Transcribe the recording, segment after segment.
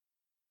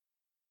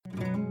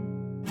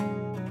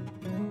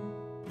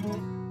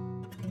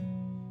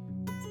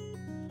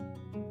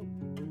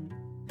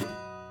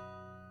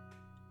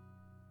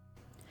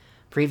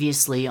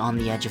Previously on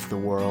the edge of the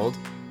world,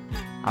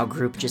 our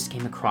group just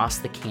came across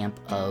the camp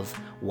of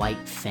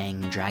White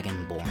Fang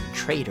Dragonborn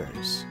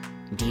traders,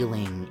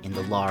 dealing in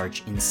the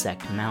large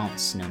insect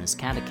mounts known as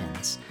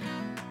catechins.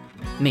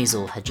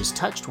 Maisel had just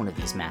touched one of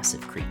these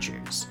massive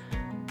creatures,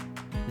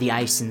 the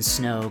ice and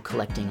snow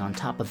collecting on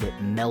top of it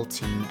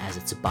melting as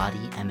its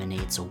body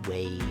emanates a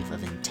wave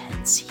of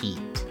intense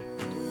heat.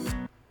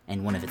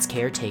 And one of its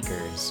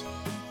caretakers,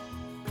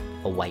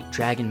 a white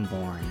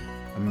dragonborn,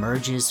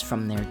 emerges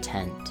from their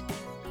tent,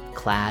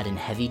 clad in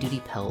heavy-duty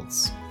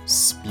pelts,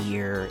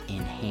 spear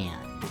in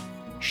hand,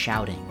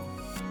 shouting,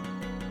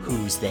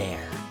 "Who's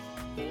there?"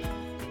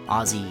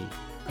 Ozzy,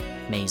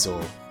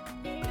 Maisel,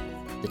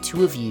 the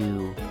two of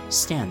you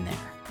stand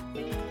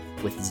there,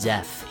 with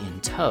Zeph in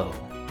tow,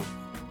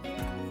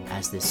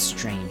 as this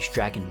strange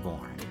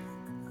dragonborn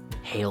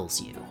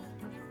hails you.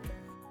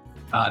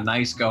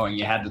 Nice going.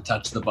 You had to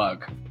touch the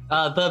bug.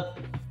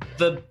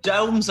 The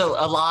dome's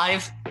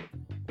alive.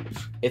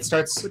 It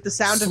starts with the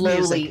sound slowly, of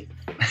music.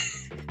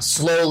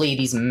 Slowly,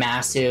 these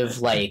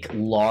massive,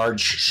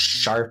 large,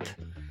 sharp,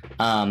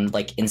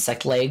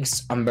 insect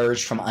legs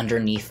emerge from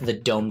underneath the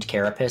domed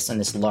carapace, and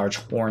this large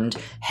horned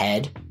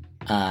head,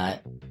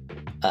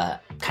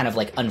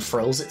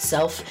 unfurls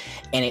itself,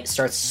 and it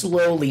starts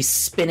slowly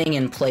spinning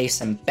in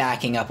place and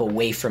backing up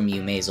away from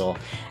you, Maisel,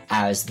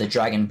 as the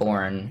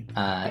dragonborn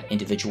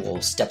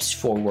individual steps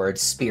forward,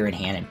 spear in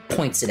hand, and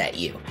points it at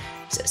you.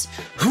 It says,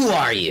 "Who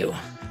are you?"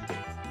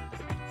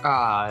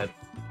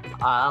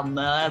 I'm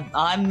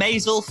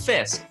Maisel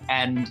Fisk,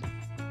 and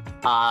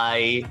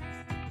I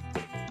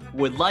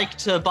would like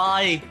to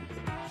buy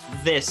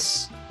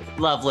this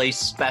lovely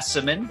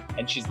specimen.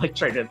 And she's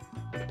trying to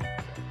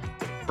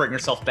bring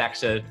herself back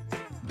to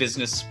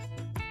business.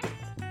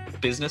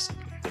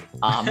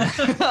 And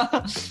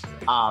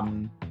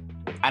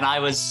I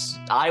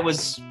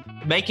was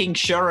making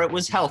sure it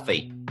was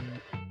healthy.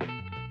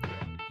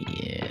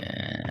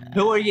 Yeah.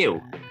 Who are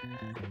you?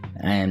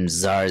 I am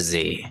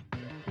Zarzi,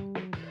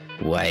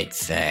 White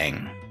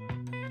Fang.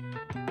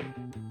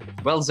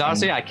 Well,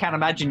 Zarzi, I can't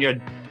imagine you're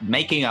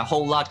making a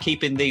whole lot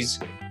keeping these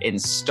in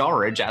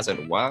storage, as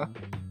it were.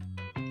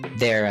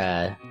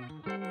 Their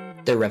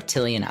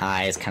reptilian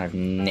eyes kind of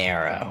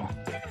narrow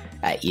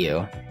at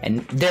you,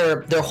 and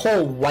their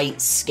whole white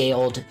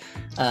scaled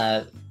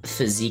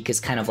physique is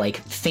kind of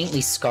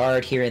faintly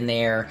scarred here and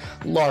there,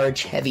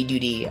 large heavy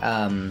duty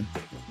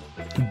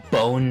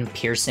bone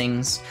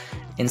piercings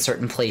in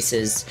certain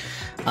places.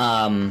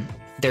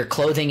 Their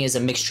clothing is a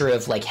mixture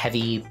of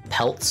heavy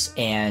pelts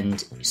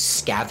and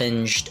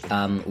scavenged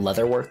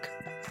leatherwork.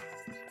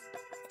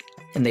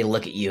 And they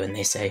look at you and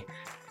they say,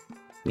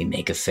 "We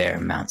make a fair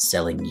amount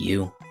selling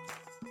you,"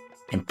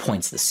 and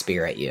points the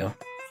spear at you.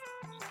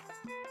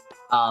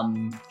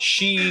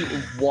 She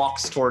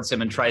walks towards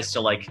him and tries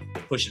to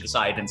push it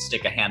aside and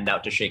stick a hand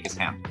out to shake his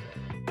hand.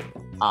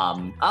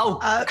 Come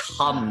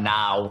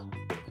now.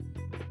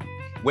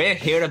 We're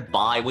here to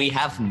buy. We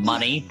have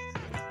money.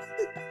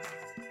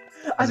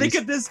 I think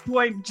at this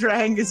point,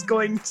 Drang is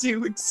going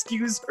to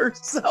excuse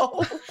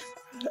herself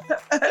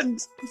and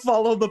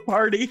follow the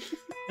party.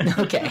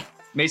 Okay.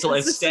 Maisel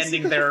is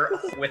standing there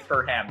with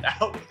her hand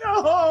out.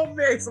 Oh,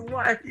 Maisel,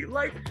 why are you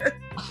like this?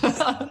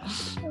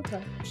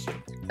 Okay.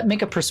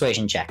 Make a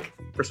persuasion check.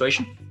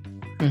 Persuasion?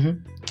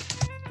 Mm-hmm.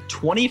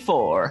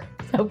 24.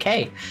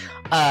 Okay.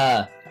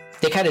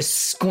 They kind of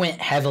squint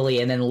heavily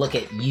and then look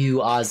at you,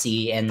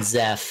 Ozzy, and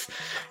Zeph,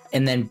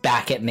 and then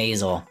back at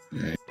Maisel.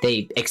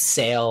 They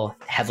exhale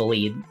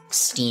heavily,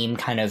 steam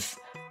kind of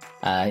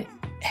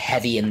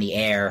heavy in the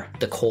air,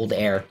 the cold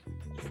air.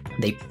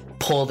 They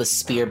pull the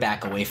spear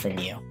back away from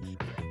you.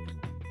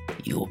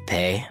 "You will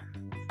pay.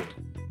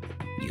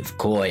 You've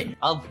coin."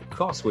 Of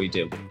course we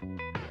do.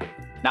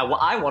 Now,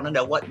 I want to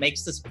know what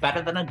makes this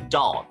better than a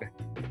dog.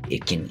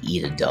 It can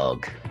eat a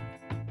dog.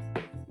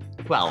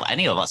 Well,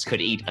 any of us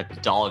could eat a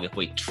dog if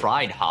we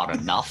tried hard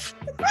enough.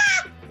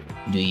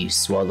 Do you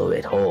swallow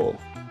it whole?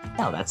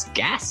 No, that's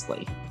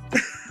ghastly.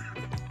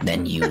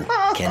 Then you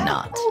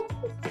cannot.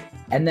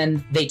 And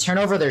then they turn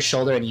over their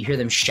shoulder and you hear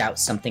them shout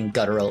something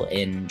guttural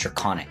in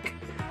Draconic.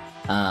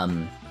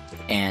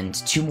 And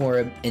two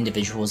more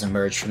individuals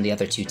emerge from the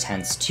other two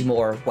tents. Two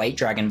more white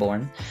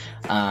dragonborn,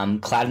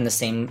 clad in the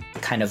same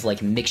kind of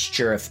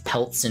mixture of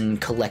pelts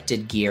and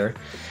collected gear.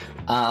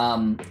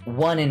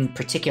 One in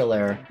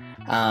particular,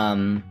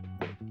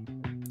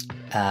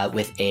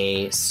 with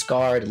a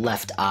scarred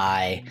left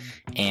eye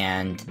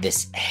and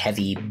this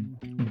heavy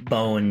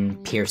bone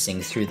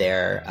piercing through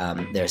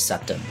their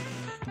septum.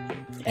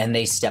 And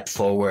they step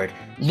forward,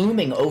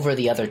 looming over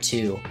the other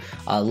two,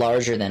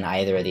 larger than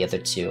either of the other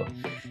two.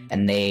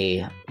 And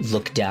they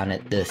look down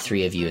at the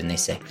three of you and they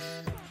say,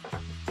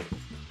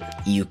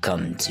 "You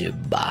come to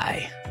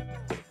buy."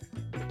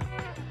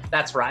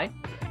 That's right.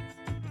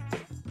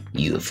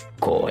 "You've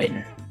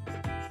coin."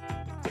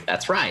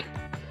 That's right.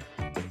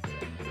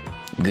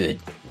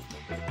 "Good.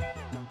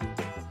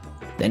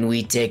 Then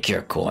we take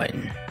your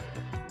coin."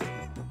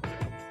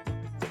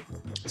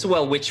 So,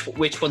 well, which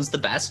one's the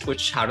best?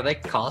 How do they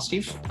cost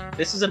you?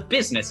 This is a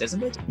business,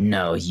 isn't it?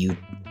 No, you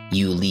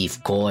You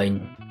leave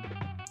coin,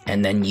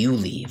 and then you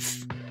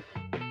leave,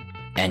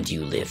 and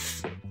you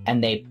live.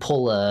 And they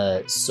pull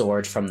a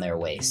sword from their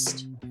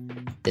waist.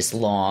 This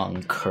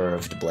long,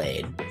 curved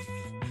blade.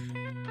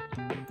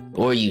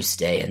 Or you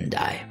stay and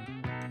die,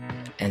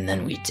 and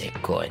then we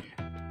take coin.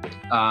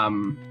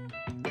 Ozzy,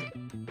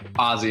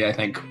 I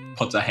think,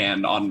 puts a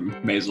hand on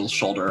Maisel's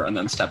shoulder and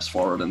then steps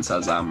forward and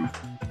says, all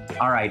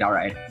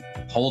right,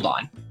 hold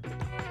on.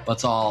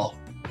 Let's all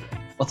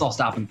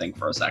stop and think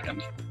for a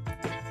second.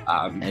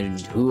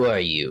 And who are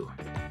you?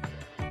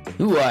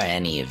 Who are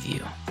any of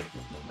you?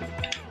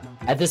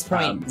 At this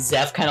point,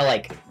 Zeph kind of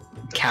like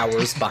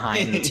cowers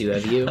behind the two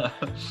of you.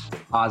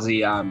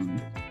 Ozzy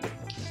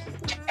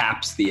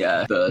taps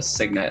the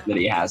signet that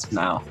he has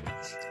now.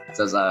 It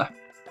says,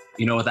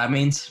 you know what that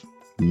means?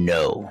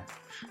 No.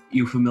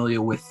 You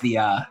familiar with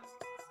the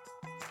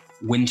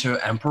Winter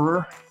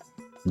Emperor?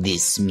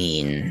 This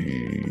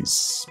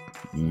means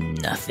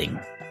nothing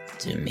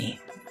to me.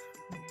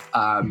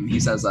 He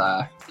says,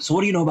 so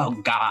what do you know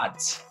about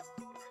gods?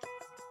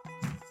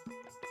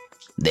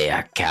 They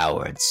are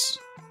cowards.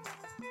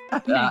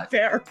 I mean,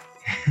 fair.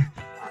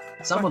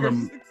 Some of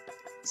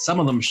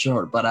them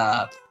sure, but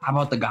how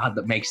about the god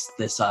that makes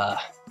this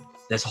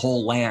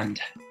whole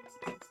land,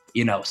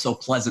 so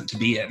pleasant to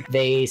be in?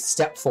 They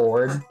step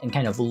forward and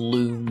kind of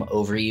loom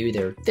over you.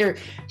 They're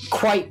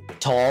quite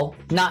tall.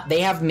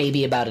 They have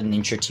maybe about an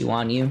inch or two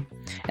on you,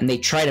 and they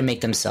try to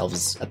make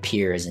themselves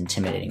appear as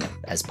intimidating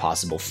as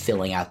possible,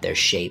 filling out their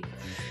shape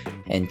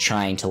and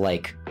trying to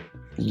like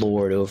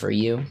lord over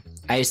you.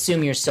 I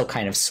assume you're still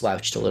kind of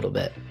slouched a little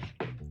bit.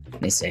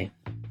 They say,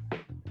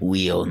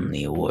 "We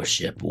only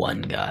worship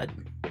one god,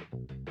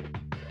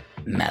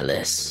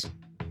 Malice.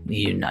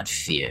 We do not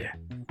fear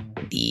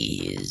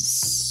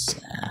these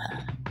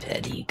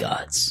petty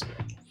gods."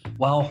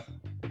 Well,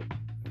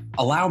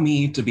 allow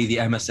me to be the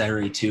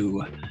emissary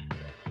to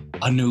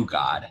a new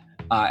god.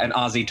 And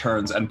Ozzy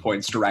turns and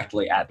points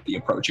directly at the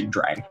approaching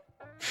Drang.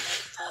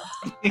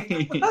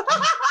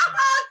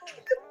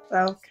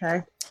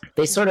 Okay.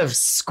 They sort of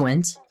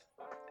squint.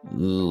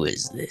 Who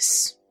is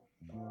this?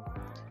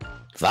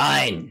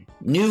 Fine,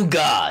 new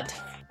god.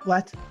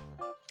 What?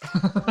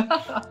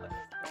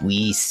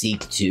 We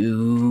seek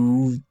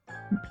to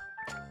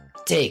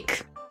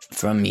take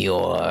from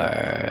your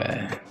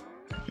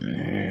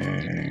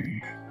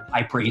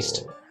High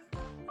priest.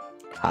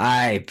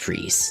 high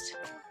priest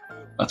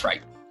That's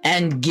right.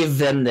 and give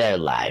them their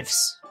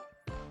lives.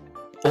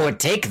 Or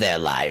take their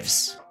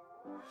lives.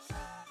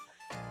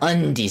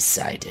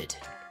 Undecided.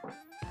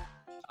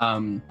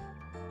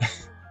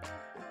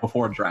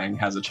 Before Drang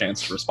has a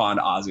chance to respond,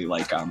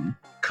 Ozzy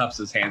cups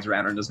his hands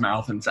around in his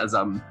mouth and says,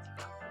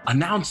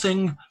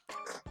 announcing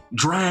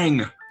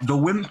Drang, the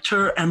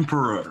Winter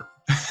Emperor.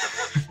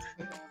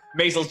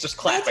 Maisel's just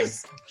clapping.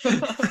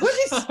 What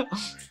is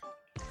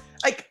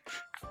like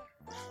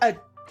a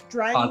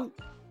Drang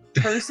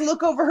turns to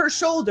look over her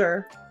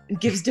shoulder and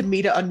gives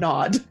Demeter a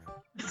nod.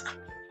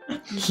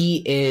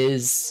 He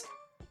is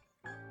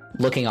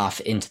looking off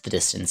into the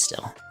distance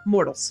still.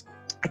 Mortals.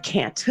 I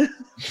can't.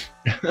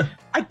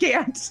 I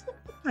can't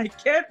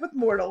with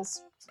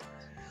mortals.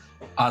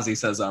 Ozzy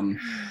says,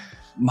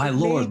 my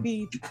lord,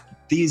 Maybe.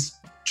 these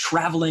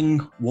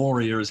traveling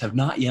warriors have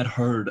not yet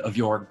heard of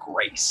your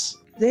grace.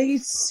 They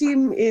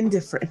seem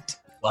indifferent.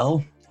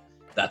 Well,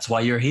 that's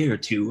why you're here,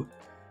 to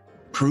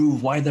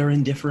prove why their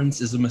indifference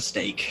is a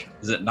mistake,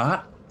 is it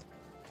not?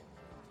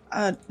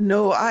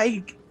 No,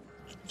 I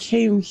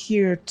came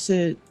here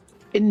to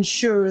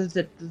ensure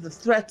that the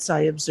threats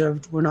I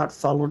observed were not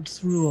followed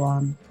through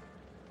on.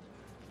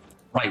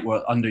 Right,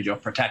 we're under your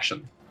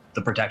protection.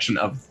 The protection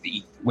of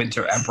the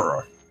Winter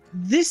Emperor,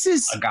 This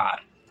is a god.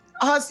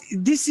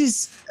 This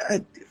is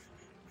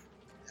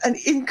an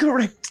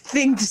incorrect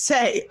thing to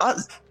say,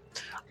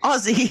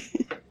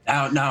 Ozzy.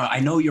 Now, I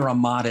know you're a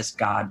modest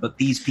god, but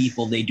these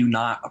people, they do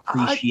not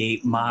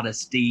appreciate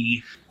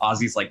modesty.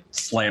 Ozzy's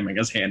slamming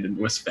his hand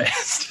into his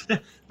fist.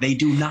 They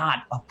do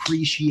not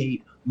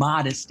appreciate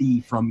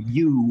modesty from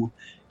you.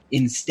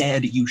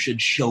 Instead, you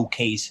should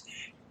showcase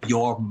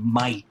your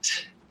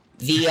might.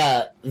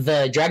 The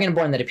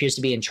Dragonborn that appears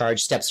to be in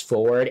charge steps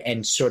forward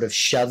and sort of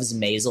shoves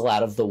Maisel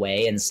out of the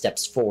way and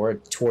steps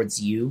forward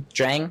towards you,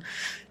 Drang,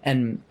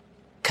 and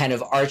kind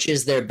of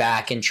arches their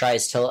back and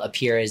tries to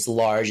appear as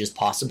large as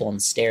possible and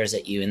stares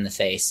at you in the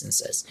face and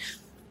says,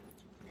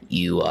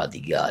 "You are the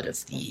god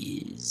of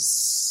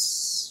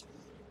these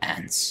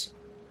ants."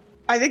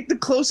 I think the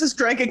closest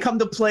Drang can come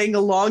to playing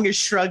along is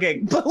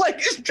shrugging, but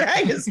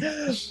Drang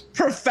is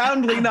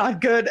profoundly not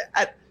good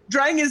at.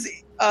 Drang is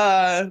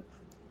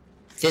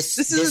This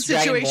is a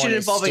situation Dragonborn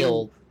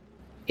involving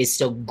is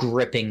still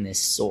gripping this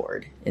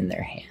sword in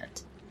their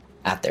hand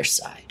at their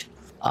side.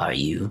 Are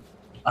you?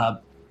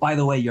 By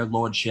the way, your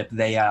lordship,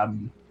 they are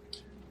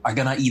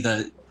gonna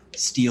either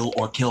steal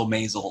or kill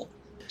Maisel.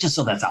 Just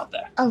so that's out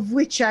there. of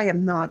which I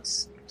am not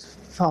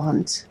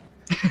fond.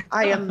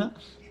 I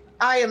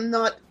am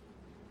not.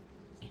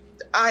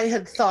 I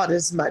had thought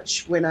as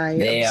much when I.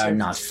 They are observed.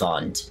 not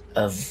fond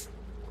of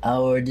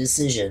our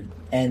decision.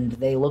 And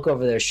they look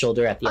over their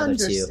shoulder at the other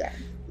two.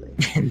 Understandably.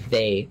 And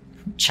they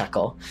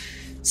chuckle,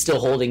 still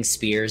holding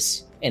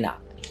spears in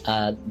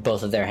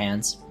both of their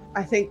hands.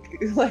 I think,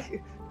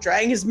 like,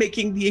 Drang is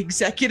making the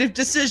executive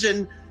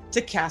decision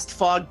to cast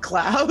Fog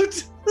Cloud.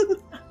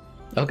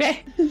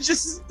 Okay.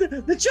 Just,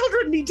 the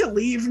children need to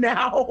leave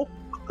now.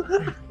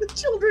 The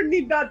children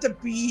need not to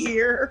be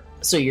here.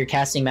 So you're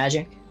casting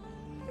magic?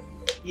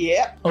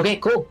 Yeah. Okay,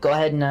 cool. Go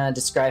ahead and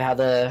describe how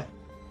the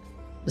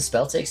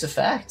spell takes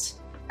effect.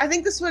 I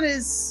think this one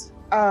is,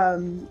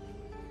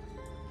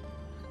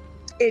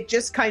 it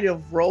just kind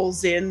of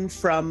rolls in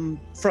from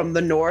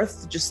the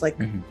north, just like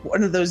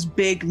one of those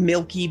big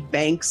milky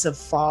banks of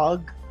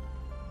fog.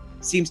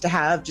 Seems to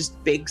have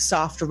just big,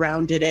 soft,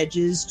 rounded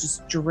edges,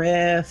 just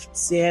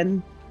drifts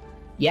in.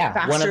 Yeah,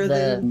 faster one of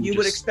the than you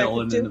would Just expect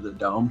spilling it to. into the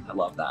dome. I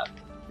love that.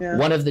 Yeah.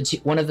 one of the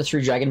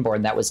three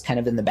Dragonborn that was kind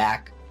of in the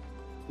back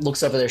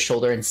looks over their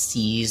shoulder and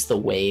sees the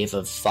wave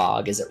of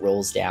fog as it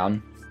rolls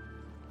down.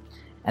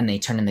 And they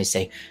turn and they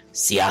say,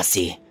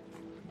 "Siasi,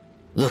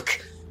 look."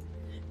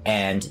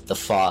 And the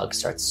fog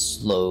starts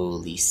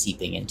slowly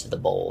seeping into the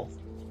bowl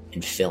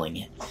and filling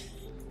it.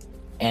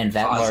 And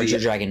that larger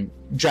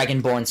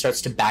Dragonborn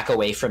starts to back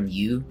away from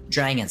you,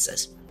 Drang, and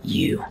says,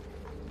 we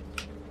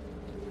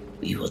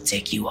will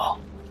take you all.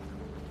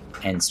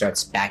 And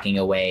starts backing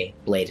away,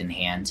 blade in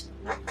hand,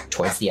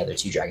 towards the other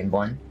two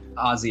Dragonborn.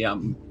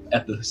 Ozzy,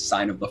 at the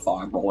sign of the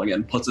fog rolling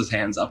in, puts his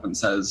hands up and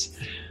says,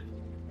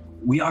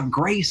 "We are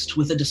graced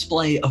with a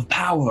display of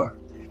power,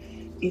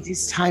 It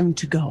is time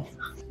to go.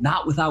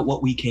 not without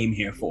what we came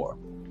here for.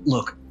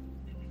 Look,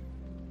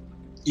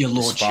 your The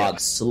lordship." fog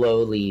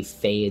slowly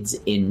fades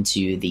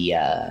into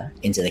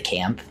the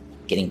camp,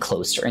 getting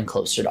closer and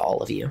closer to all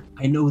of you.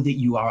 I know that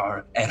you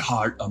are at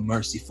heart a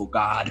merciful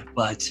God,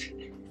 but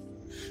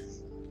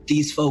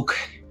these folk,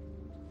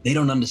 they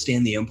don't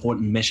understand the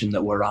important mission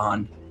that we're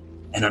on.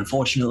 And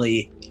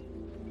unfortunately,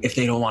 if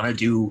they don't want to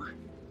do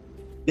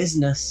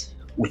business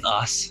with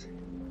us,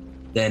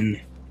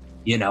 then,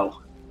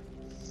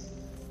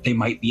 they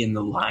might be in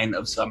the line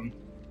of some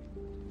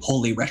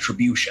holy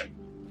retribution.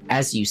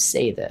 As you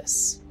say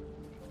this,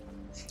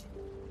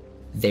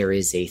 there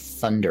is a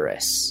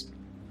thunderous,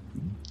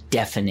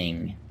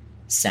 deafening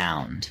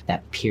sound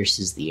that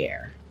pierces the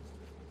air.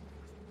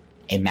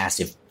 A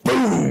massive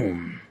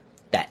boom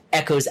that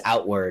echoes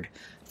outward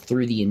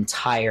through the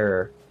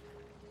entire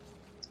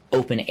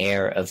open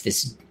air of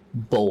this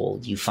bowl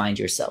you find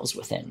yourselves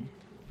within.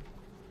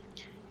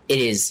 It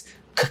is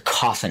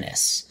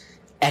cacophonous,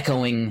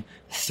 echoing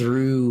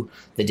through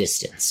the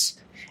distance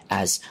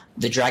as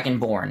the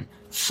Dragonborn,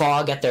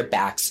 fog at their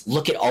backs,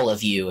 look at all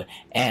of you,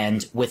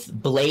 and with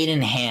blade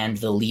in hand,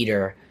 the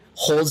leader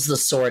holds the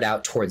sword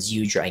out towards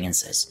you, Drang, and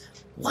says,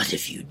 "What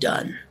have you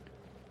done?"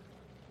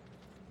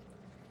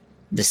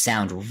 The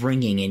sound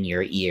ringing in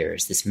your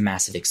ears, this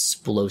massive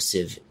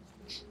explosive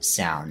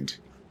sound,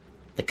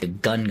 like a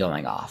gun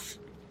going off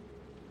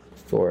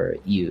for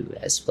you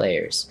as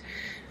players.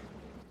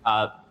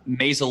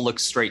 Maisel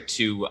looks straight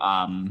to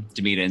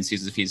Demeter and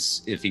sees if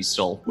he's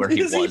still where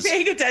he Is was. he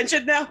paying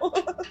attention now?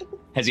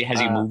 Has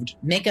he moved?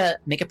 Make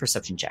a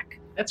perception check.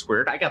 That's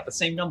weird. I got the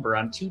same number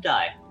on 2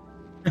 die,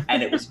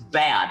 and it was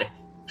bad.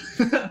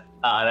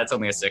 That's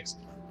only a 6.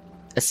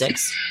 A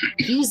 6.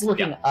 He's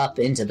looking up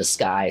into the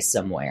sky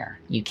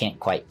somewhere. You can't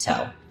quite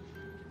tell.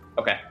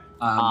 Okay.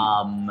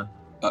 Oh,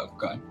 go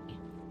ahead.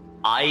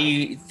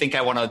 I think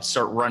I want to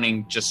start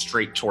running just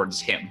straight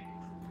towards him.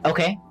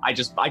 Okay. I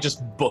just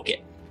book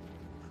it.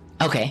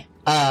 Okay.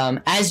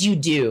 As you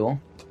do,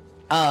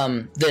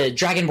 the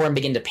Dragonborn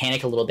begin to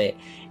panic a little bit,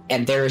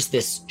 and there's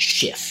this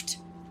shift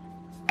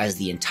as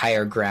the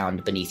entire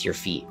ground beneath your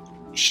feet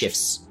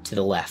shifts to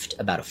the left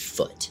about a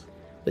foot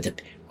with a...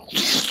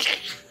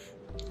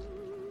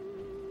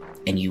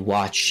 And you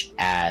watch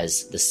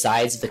as the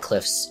sides of the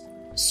cliffs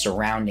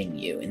surrounding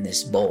you in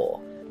this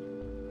bowl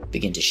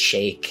begin to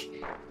shake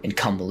and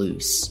come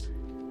loose.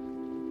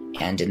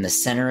 And in the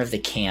center of the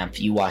camp,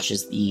 you watch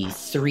as the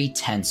 3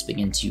 tents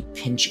begin to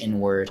pinch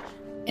inward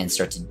and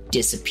start to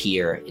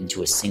disappear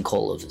into a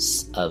sinkhole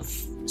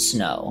of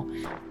snow,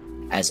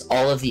 as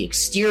all of the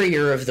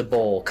exterior of the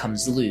bowl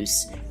comes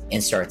loose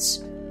and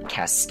starts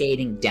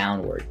cascading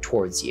downward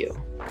towards you,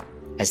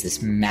 as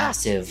this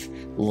massive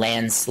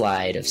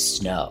landslide of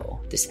snow,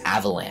 this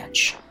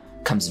avalanche,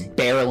 comes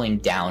barreling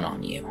down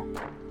on you.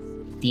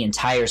 The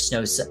entire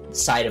snow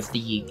side of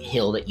the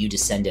hill that you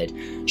descended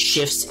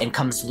shifts and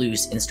comes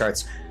loose and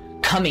starts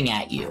coming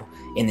at you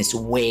in this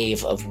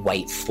wave of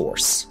white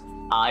force.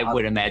 I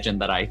would imagine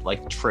that I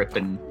trip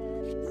and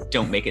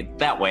don't make it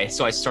that way,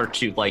 so I start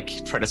to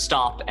try to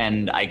stop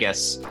and I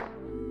guess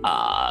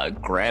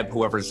grab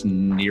whoever's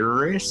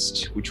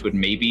nearest, which would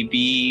maybe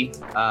be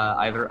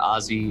either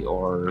Ozzy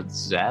or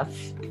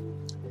Zeph.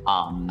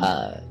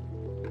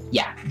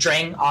 Yeah,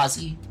 Drang,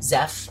 Ozzy,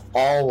 Zeph,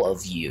 all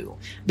of you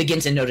begin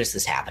to notice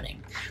this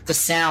happening. The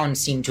sound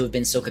seemed to have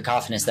been so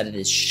cacophonous that it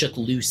has shook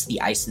loose the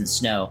ice and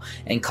snow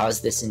and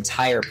caused this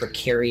entire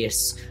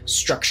precarious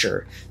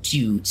structure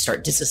to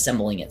start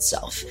disassembling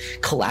itself,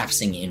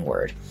 collapsing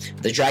inward.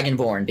 The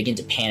Dragonborn begin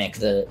to panic,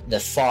 the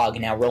fog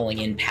now rolling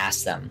in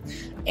past them.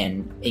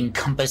 and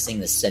encompassing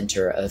the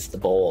center of the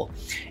bowl.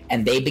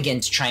 And they begin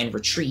to try and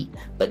retreat,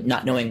 but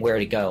not knowing where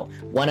to go.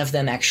 One of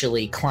them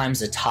actually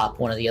climbs atop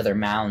one of the other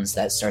mounds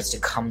that starts to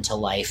come to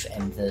life,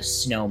 and the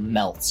snow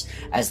melts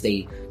as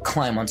they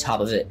climb on top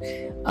of it.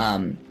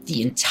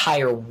 The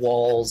entire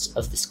walls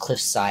of this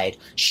cliffside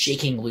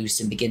shaking loose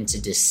and begin to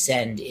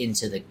descend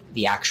into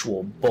the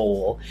actual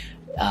bowl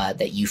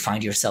that you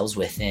find yourselves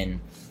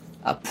within,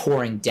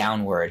 pouring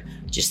downward,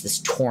 just this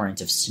torrent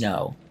of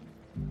snow.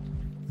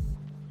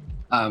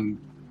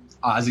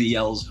 Ozzy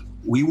yells,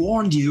 "We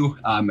warned you!"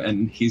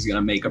 And he's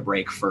gonna make a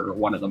break for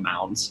one of the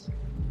mounds.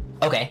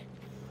 Okay.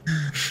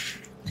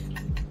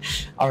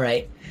 All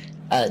right.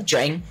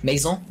 Drang,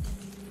 Maisel?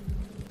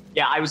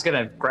 Yeah, I was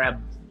gonna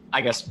grab,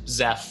 I guess,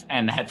 Zeph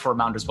and head for a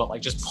mound as well,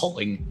 like just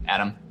pulling at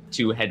him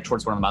to head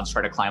towards one of the mounds,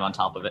 try to climb on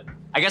top of it.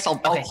 I guess I'll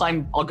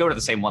climb. I'll go to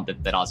the same one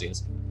that Ozzy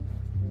is.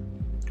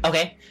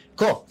 Okay,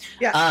 cool.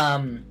 Yeah.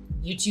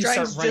 You two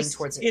Drang's start running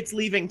towards it. It's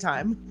leaving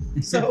time.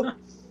 So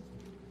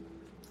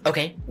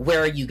Okay,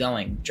 where are you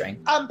going, Drang?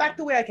 back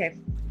the way I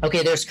came.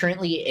 Okay, there's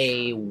currently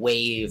a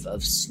wave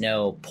of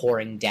snow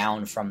pouring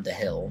down from the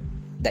hill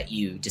that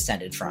you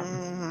descended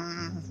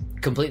from,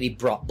 completely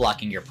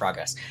blocking your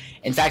progress.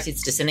 In fact,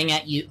 it's descending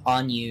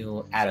on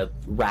you at a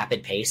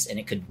rapid pace, and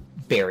it could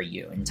bury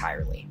you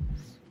entirely.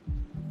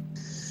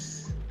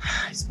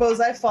 I suppose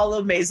I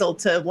follow Maisel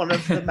to one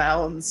of the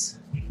mounds.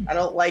 I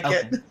don't like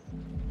it.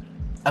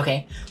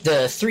 Okay,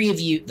 the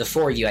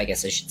four of you, I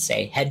guess I should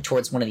say, head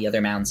towards one of the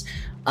other mounds.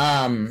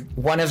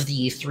 One of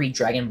the three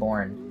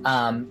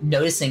Dragonborn,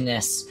 noticing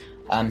this,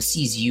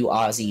 sees you,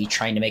 Ozzy,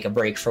 trying to make a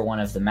break for one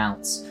of the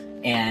mounts,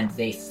 and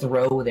they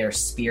throw their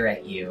spear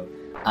at you,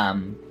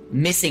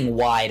 missing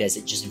wide as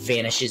it just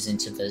vanishes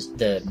into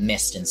the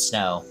mist and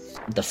snow,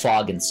 the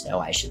fog and snow,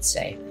 I should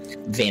say,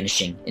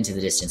 vanishing into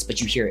the distance. But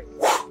you hear it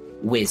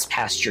whiz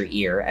past your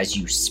ear as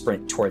you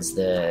sprint towards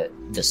the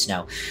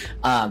snow,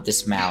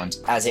 this mound,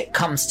 as it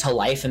comes to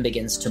life and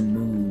begins to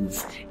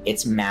move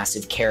its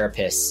massive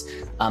carapace,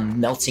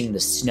 melting the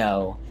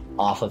snow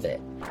off of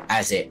it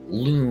as it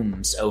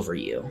looms over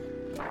you.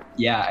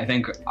 Yeah, I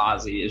think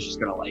Ozzy is just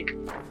gonna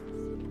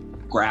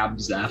grab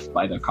Zeph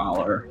by the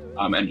collar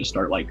and just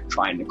start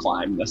trying to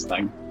climb this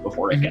thing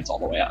before it gets all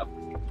the way up.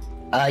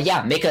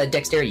 Yeah, make a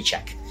dexterity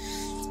check.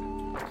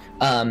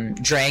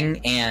 Drang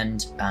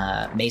and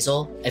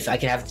Maisel, if I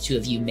could have the two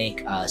of you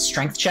make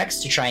strength checks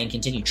to try and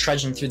continue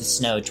trudging through the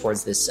snow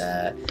towards this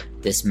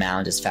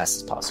mound as fast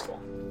as possible.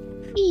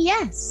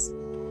 Yes.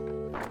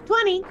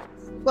 20.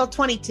 Well,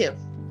 22.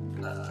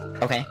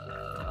 Okay.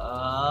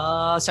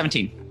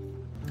 17.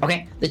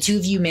 Okay. The two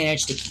of you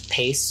manage to keep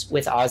pace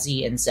with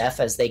Ozzy and Zeph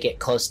as they get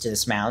close to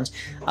this mound,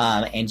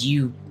 and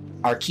you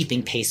are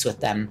keeping pace with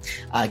them,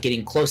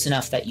 getting close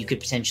enough that you could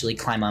potentially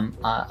climb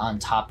on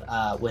top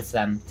with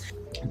them.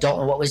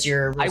 Dalton, what was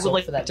your result I would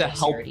like for that to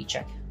help dexterity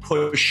check?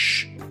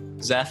 Push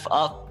Zeph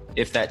up,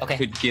 if that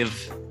could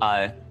give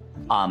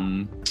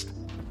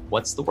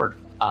what's the word?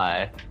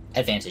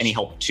 Advantage. Any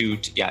help to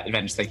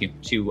advantage, thank you,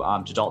 to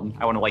Dalton.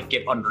 I want to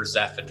get under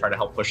Zeph and try to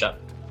help push up.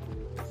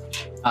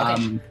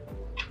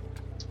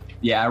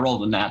 Yeah, I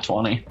rolled a nat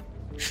 20.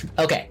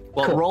 Okay.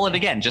 Well, cool. roll it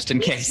again just in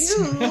case.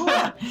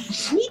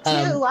 Me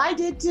too. I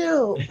did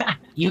too.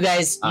 You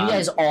guys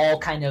all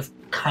kind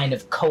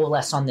of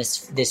coalesce on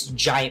this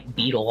giant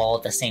beetle all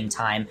at the same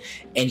time,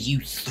 and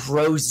you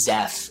throw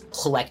Zeph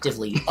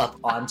collectively up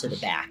onto the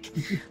back.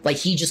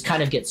 He just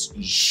kind of gets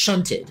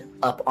shunted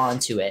up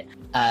onto it.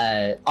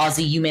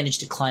 Ozzy, you manage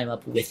to climb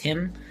up with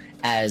him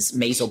as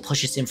Maisel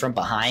pushes him from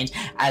behind,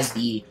 as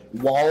the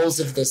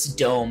walls of this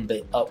dome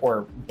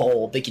or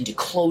bowl begin to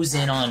close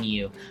in on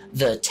you.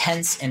 The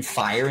tents and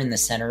fire in the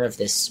center of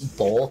this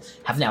bowl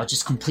have now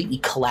just completely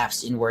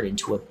collapsed inward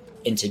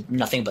into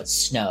nothing but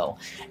snow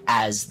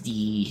as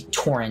the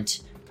torrent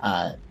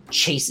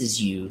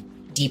chases you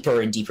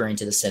deeper and deeper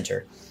into the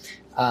center.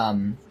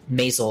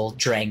 Maisel,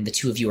 Drang, the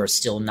two of you are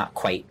still not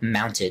quite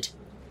mounted.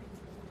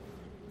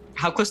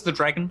 How close to the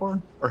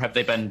Dragonborn? Or have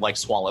they been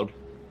swallowed?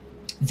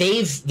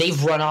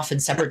 They've run off in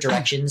separate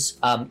directions.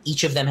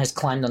 Each of them has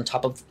climbed on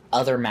top of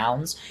other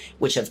mounds,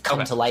 which have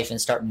come to life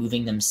and start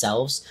moving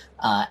themselves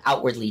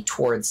outwardly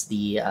towards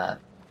the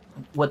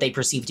what they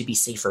perceive to be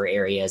safer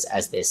areas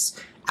as this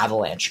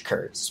avalanche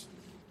occurs.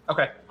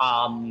 Okay.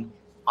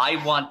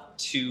 I want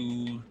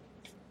to,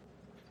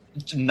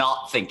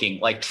 not thinking,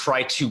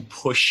 try to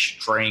push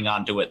Drang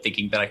onto it,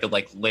 thinking that I could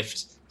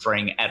lift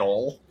Drang at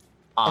all.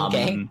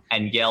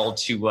 And yell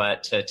to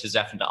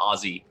Zeph and to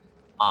Ozzy.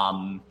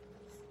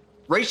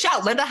 Reach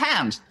out, lend a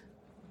hand.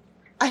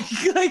 And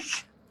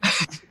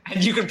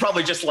you could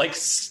probably just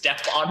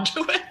step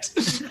onto it.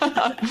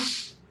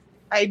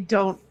 I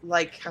don't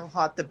like how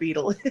hot the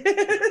beetle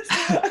is.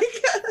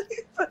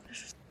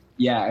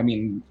 Yeah, I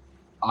mean,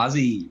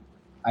 Ozzy,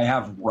 I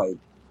have rope.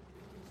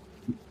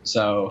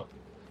 So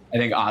I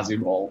think Ozzy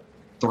will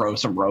throw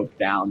some rope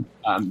down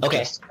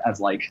just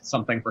as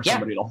something for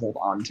somebody to hold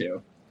on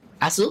to.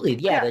 Absolutely,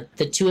 yeah.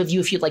 The two of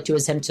you, if you'd like to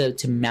attempt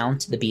to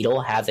mount the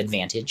beetle, have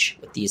advantage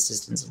with the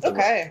assistance of the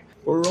rope.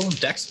 We're rolling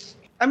dex.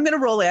 I'm going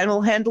to roll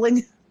animal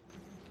handling.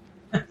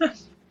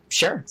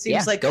 Sure.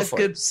 Seems like go a for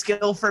good it.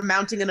 skill for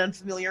mounting an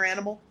unfamiliar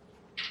animal.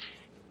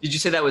 Did you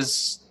say that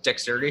was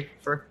dexterity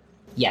for?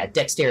 Yeah,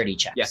 dexterity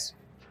checks. Yes.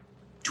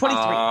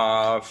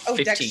 23.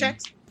 15. Dex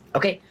checks?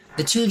 Okay.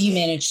 The two of you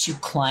manage to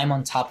climb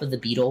on top of the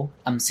beetle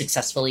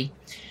successfully,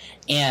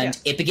 and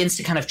it begins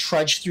to kind of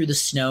trudge through the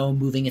snow,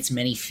 moving its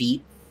many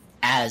feet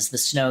as the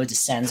snow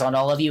descends on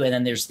all of you, and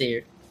then there's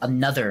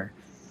another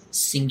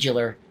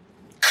singular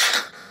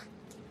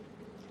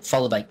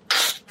followed by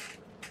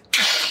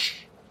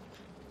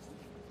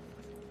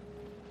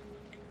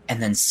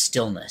and then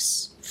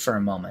stillness for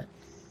a moment.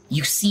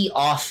 You see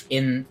off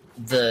in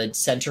the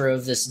center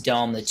of this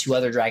dome the two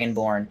other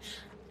Dragonborn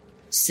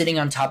sitting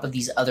on top of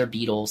these other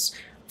beetles.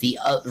 The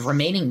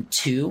remaining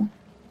two,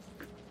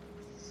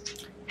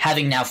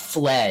 having now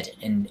fled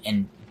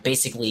and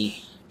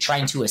basically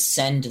trying to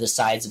ascend to the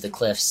sides of the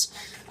cliffs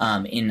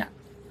in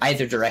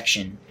either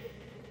direction,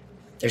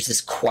 there's this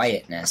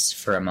quietness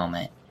for a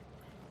moment,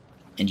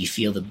 and you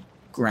feel the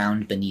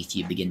ground beneath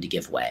you begin to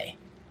give way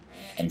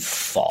and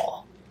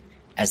fall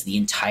as the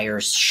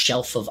entire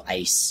shelf of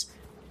ice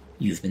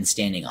you've been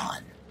standing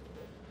on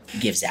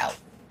gives out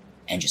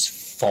and just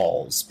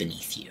falls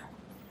beneath you.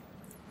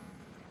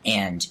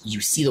 And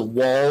you see the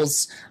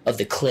walls of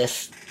the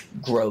cliff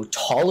grow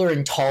taller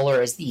and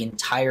taller as the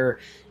entire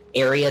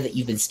area that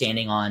you've been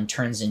standing on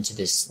turns into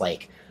this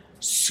like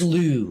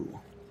slough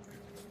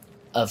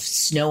of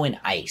snow and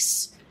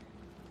ice,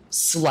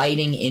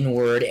 sliding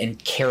inward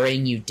and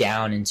carrying you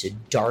down into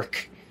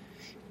dark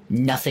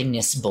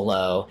nothingness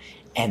below.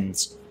 And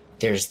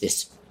there's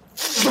this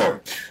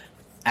thump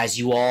as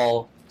you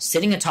all,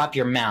 sitting atop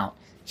your mount,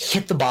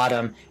 hit the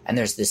bottom, and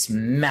there's this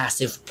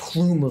massive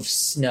plume of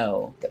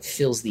snow that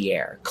fills the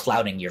air,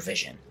 clouding your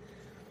vision.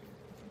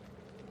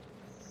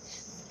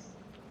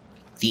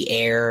 The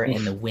air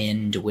and the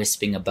wind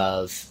wisping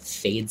above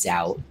fades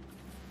out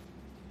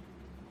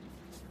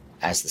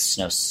as the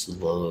snow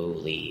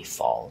slowly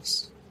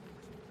falls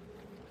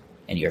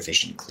and your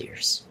vision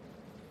clears.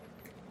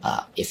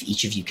 If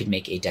each of you could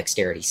make a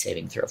dexterity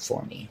saving throw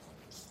for me.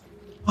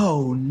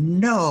 Oh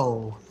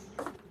no.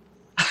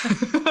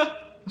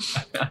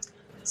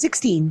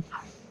 16.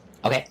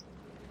 Okay.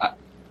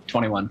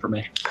 21 for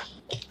me.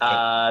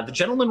 The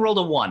gentleman rolled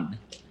a 1.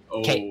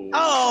 Okay.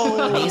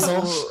 Oh!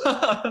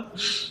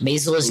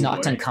 Maisel is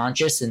knocked boy.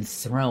 unconscious and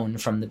thrown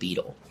from the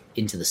beetle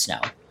into the snow.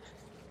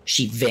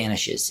 She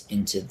vanishes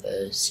into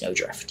the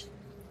snowdrift.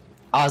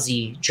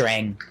 Ozzy,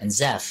 Drang, and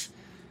Zeph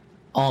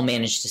all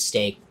manage to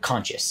stay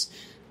conscious.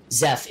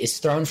 Zeph is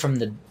thrown from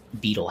the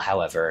beetle,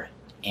 however,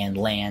 and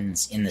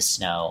lands in the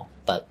snow,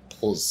 but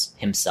pulls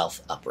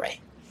himself upright.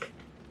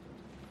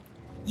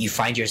 You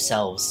find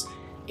yourselves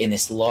in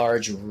this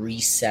large,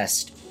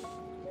 recessed,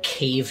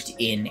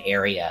 caved-in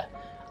area,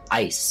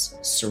 ice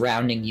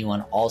surrounding you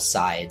on all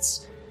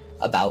sides,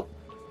 about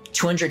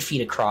 200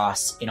 feet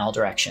across in all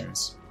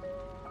directions,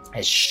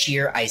 as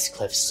sheer ice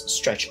cliffs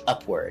stretch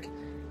upward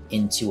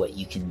into what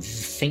you can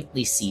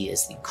faintly see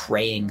as the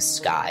graying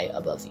sky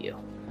above you.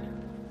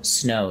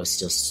 Snow is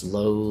still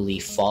slowly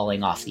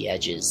falling off the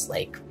edges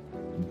like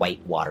white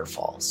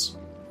waterfalls.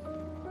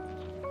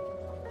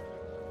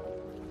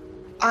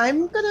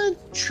 I'm gonna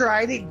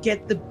try to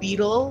get the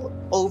beetle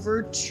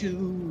over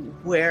to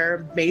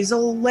where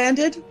Maisel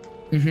landed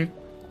Mm-hmm.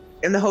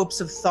 in the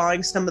hopes of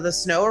thawing some of the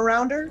snow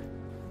around her.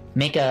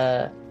 Make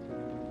a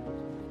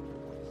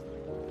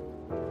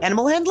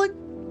Animal handling?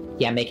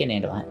 make an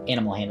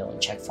animal handling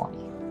check for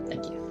me.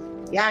 Thank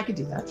you. Yeah, I could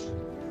do that.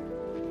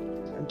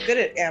 I'm good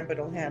at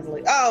animal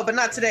handling. Oh, but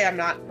not today, I'm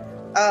not.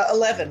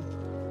 11.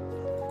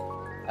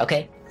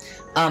 Okay.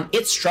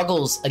 It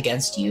struggles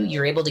against you.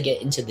 You're able to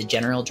get into the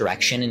general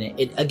direction, and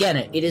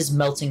it is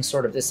melting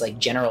sort of this like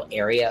general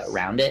area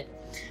around it,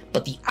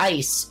 but the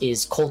ice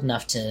is cold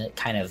enough to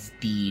kind of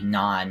be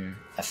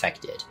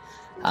non-affected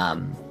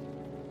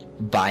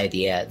by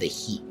the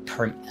heat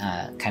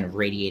kind of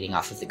radiating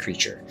off of the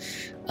creature.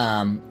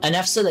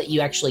 Enough so that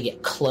you actually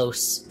get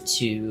close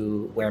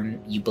to where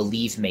you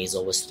believe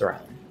Maisel was thrown,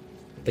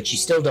 but you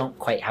still don't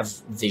quite have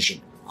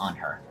vision on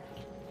her.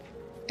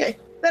 Okay,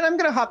 then I'm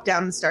gonna hop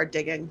down and start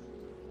digging.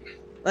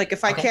 Like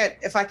if I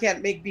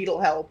can't make Beetle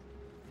help.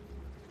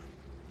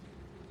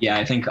 Yeah,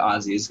 I think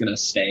Ozzy is gonna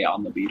stay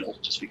on the beetle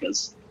just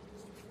because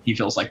he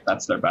feels like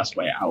that's their best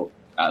way out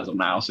as of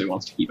now, so he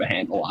wants to keep a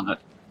handle on it.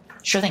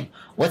 Sure thing.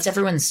 What's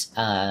everyone's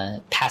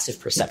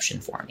passive perception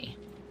for me?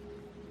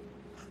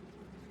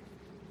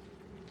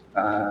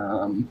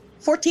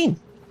 14.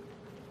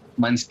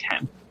 Mine's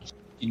 10.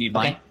 You need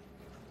mine?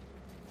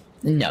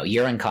 No,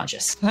 you're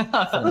unconscious.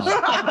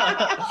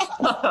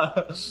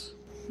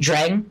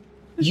 Drang,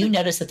 you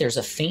notice that there's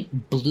a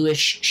faint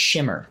bluish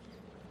shimmer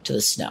to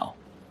the snow,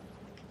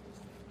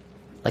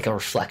 like a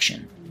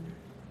reflection.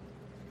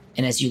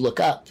 And as you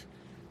look up,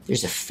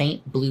 there's a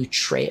faint blue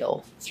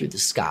trail through the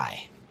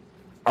sky,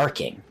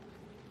 arcing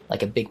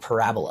like a big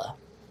parabola,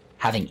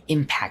 having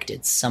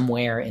impacted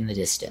somewhere in the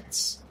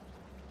distance,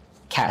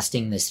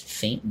 casting this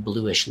faint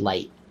bluish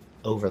light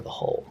over the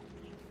whole.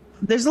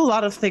 There's a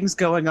lot of things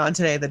going on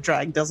today that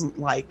Drag doesn't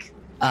like.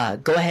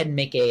 Go ahead and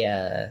make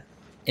a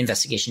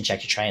investigation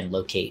check to try and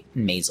locate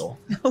Maisel.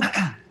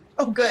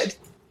 Oh, good.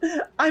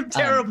 I'm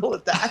terrible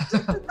at that.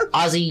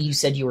 Ozzy, you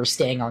said you were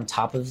staying on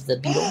top of the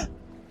beetle.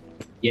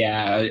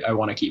 Yeah, I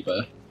want to keep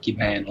a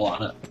handle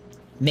on it.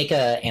 Make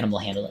a animal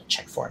handling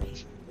check for me.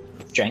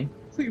 Drang?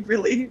 We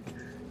really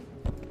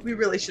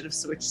should have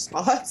switched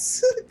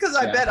spots because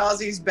I Yeah. bet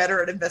Ozzy's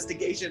better at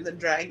investigation than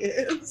Drang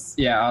is.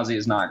 Yeah, Ozzy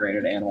is not great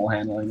at animal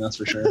handling, that's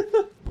for sure.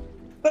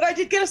 But I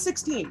did get a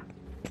 16.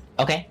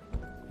 Okay.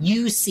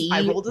 You see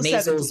I rolled a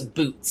Maisel's 17.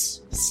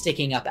 boots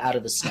sticking up out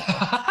of the snow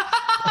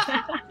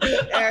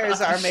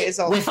There's our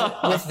Maisel.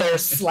 with their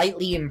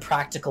slightly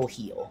impractical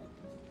heel.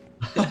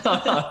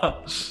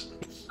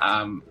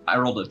 I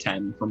rolled a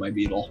 10 for my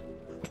beetle.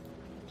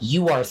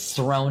 You are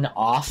thrown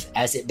off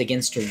as it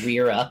begins to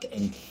rear up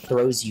and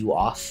throws you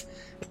off,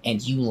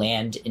 and you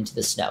land into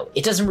the snow.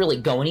 It doesn't really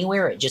go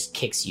anywhere, it just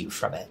kicks you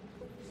from it.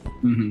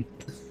 Mm-hmm.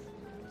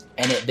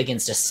 And it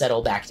begins to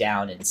settle back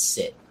down and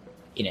sit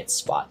in its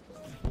spot.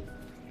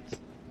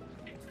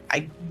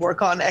 I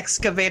work on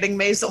excavating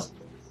Maisel.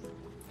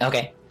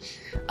 Okay.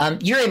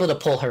 You're able to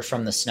pull her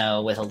from the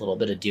snow with a little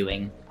bit of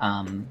doing.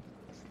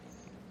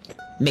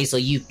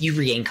 Maisel, you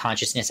regain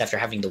consciousness after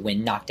having the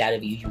wind knocked out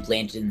of you. You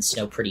landed in the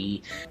snow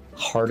pretty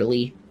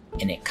heartily,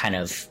 and it kind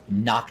of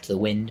knocked the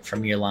wind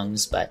from your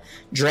lungs. But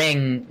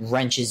Drang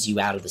wrenches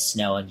you out of the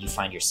snow, and you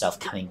find yourself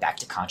coming back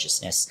to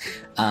consciousness.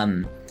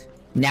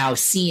 Now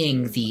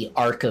seeing the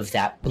arc of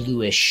that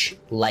bluish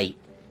light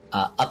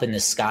up in the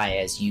sky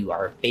as you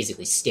are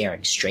basically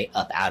staring straight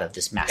up out of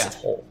this massive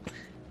hole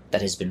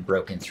that has been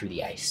broken through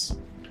the ice.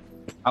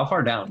 How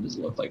far down does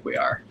it look like we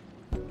are?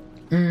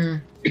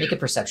 Make a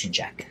perception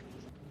check.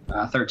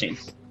 13.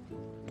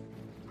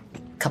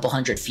 Couple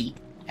 100 feet,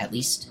 at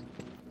least.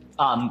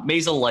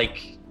 Maisel,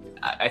 like,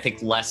 I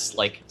think less,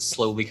 like,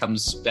 slowly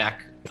comes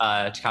back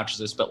to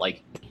consciousness, but,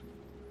 like,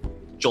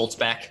 jolts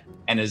back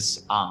and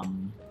is,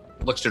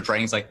 looks to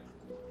Drang, like,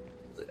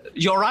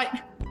 you all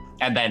right?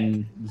 And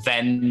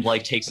then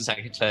like, takes a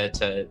second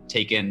to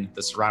take in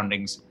the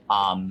surroundings.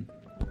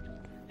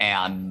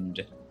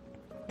 And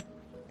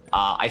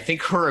I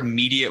think her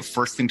immediate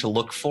first thing to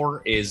look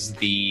for is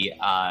the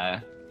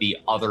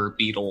other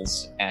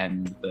beetles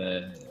and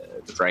the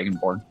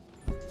Dragonborn.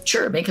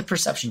 Sure, make a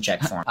perception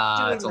check for him.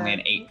 It's only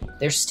an 8.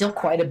 There's still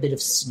quite a bit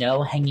of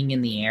snow hanging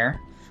in the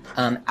air.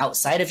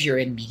 Outside of your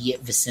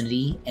immediate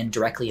vicinity and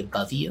directly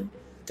above you,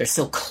 there's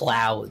still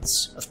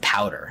clouds of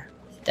powder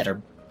that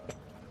are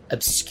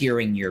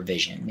obscuring your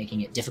vision,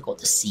 making it difficult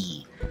to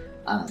see.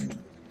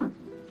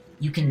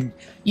 You can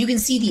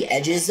see the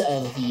edges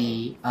of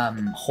the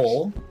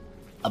hole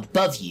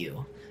above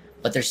you,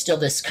 but there's still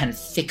this kind of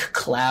thick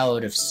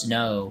cloud of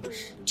snow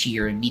to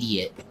your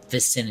immediate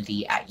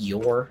vicinity at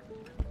your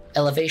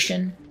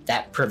elevation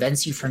that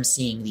prevents you from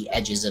seeing the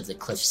edges of the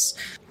cliffs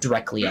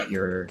directly at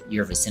your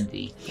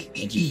vicinity,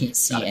 and you can't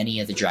see any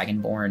of the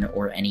Dragonborn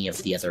or any of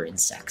the other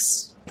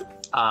insects.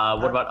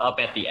 What about up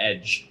at the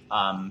edge?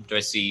 Do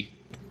I see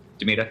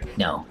Demeter?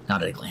 No,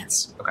 not at a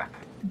glance. Okay.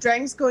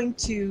 Drang's going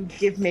to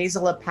give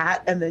Maisel a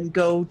pat and then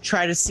go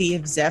try to see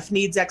if Zeph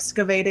needs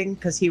excavating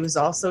because he was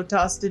also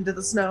tossed into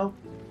the snow.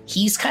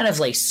 He's kind of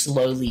like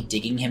slowly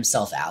digging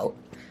himself out,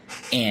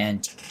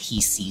 and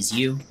he sees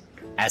you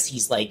as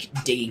he's like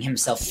digging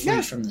himself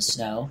free from the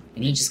snow,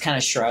 and he just kind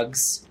of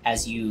shrugs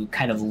as you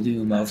kind of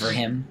loom over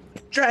him.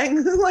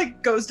 Drang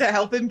like goes to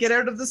help him get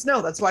out of the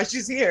snow. That's why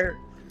she's here.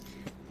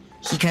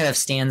 He kind of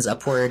stands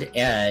upward,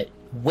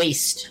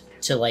 waist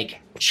to like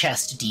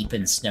chest deep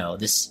in snow.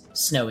 This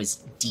snow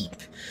is deep,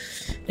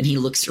 and he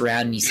looks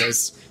around and he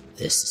says,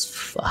 "This is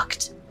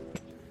fucked."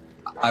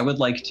 I would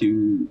like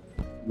to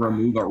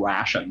remove a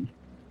ration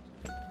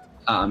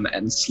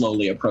and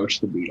slowly approach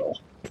the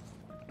beetle.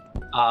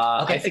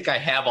 I think I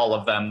have all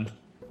of them,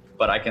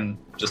 but I can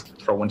just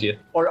throw one to you.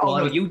 Or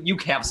no, you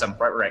have some.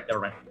 Right, never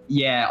mind.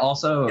 Yeah,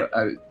 also,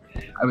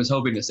 I was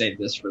hoping to save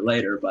this for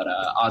later, but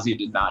Ozzy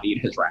did not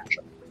eat his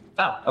ration.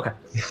 Oh, okay.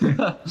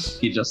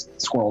 He just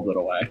squirreled it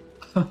away.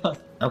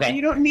 Okay.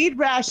 You don't need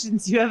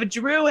rations. You have a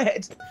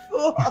druid.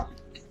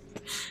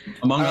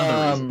 Among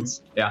other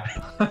reasons.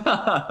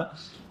 Yeah.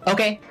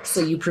 Okay,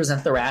 so you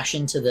present the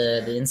ration to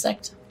the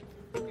insect.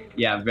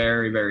 Yeah,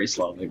 very, very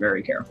slowly,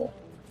 very careful.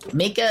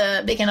 Make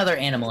another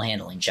animal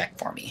handling check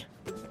for me.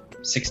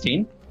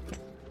 16?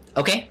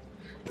 Okay.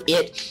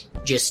 It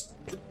just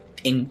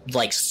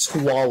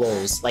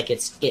swallows, like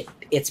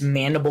its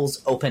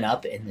mandibles open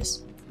up in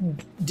this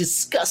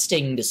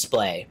disgusting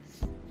display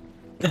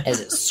as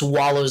it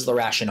swallows the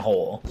ration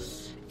whole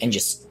and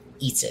just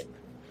eats it.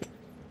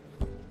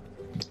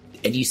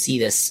 And you see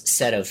this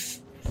set of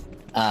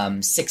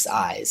 6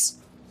 eyes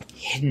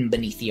hidden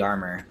beneath the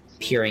armor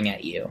peering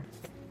at you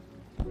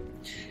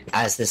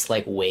as this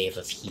like wave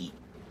of heat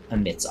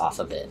emits off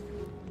of it.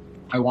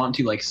 I want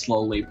to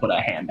slowly put a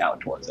hand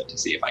out towards it to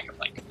see if I can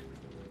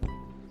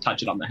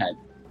touch it on the head.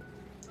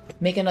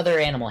 Make another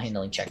animal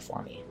handling check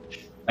for me.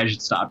 I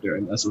should stop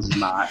doing this. This is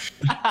not.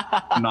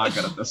 I'm not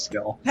good at this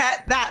skill.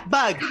 Pet that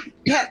bug.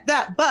 Pet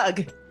that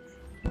bug.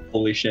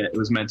 Holy shit! It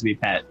was meant to be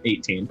pet.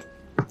 18.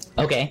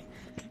 Okay.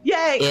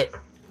 Yay. It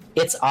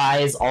its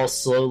eyes all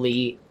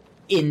slowly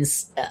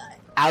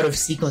out of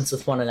sequence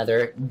with one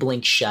another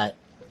blink shut,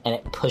 and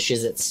it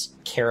pushes its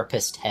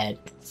carapaced head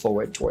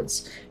forward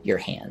towards your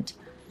hand.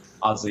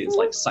 Ozzy is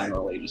like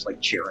silently just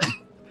like cheering.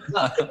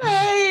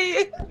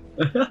 Hey!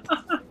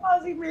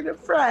 Ozzy made a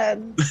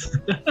friend.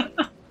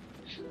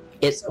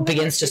 It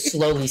begins to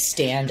slowly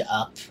stand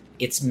up,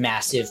 its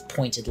massive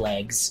pointed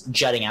legs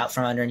jutting out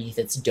from underneath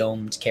its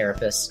domed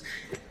carapace,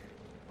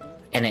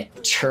 and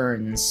it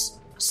turns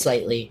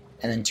slightly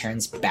and then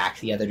turns back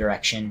the other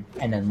direction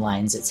and then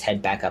lines its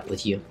head back up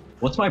with you.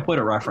 What's my point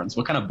of reference?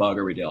 What kind of bug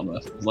are we dealing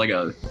with? It's like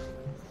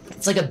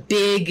a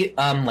big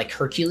like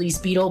Hercules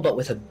beetle, but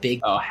with a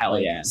big hell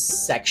yeah,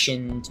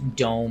 sectioned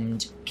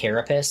domed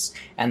carapace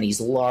and these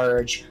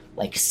large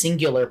like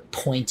singular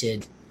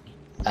pointed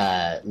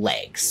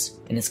legs,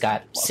 and it's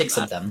got 6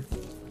 of them,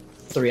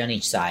 3 on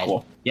each side.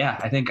 Cool. Yeah,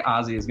 I think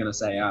Ozzy is gonna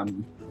say, all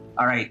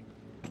right,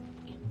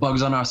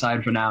 bugs on our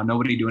side for now.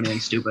 Nobody do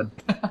anything stupid.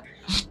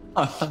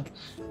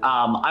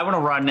 I want to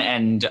run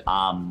and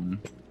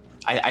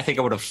I think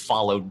I would have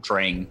followed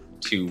Drang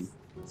to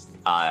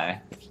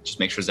just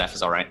make sure Zeph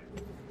is all right.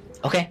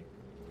 Okay,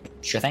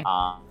 sure thing.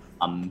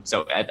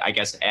 So I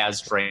guess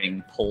as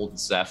Drang pulled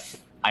Zeph,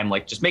 I'm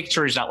like just making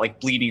sure he's not like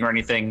bleeding or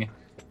anything.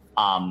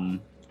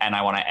 And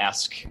I want to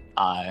ask,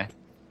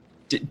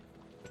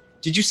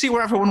 did you see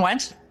where everyone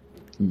went?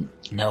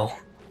 No.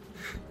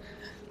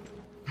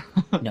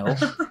 No.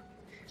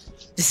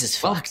 This is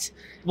fucked.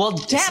 Well,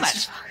 damn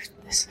it!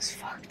 This is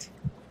fucked.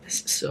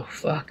 This is so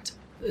fucked.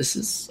 This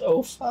is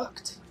so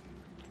fucked.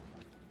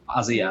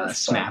 Ozzy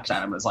snaps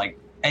at him. Is like,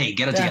 "Hey,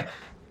 get it together."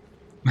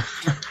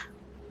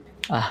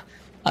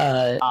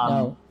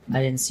 No, I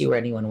didn't see where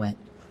anyone went.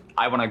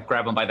 I want to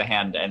grab him by the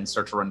hand and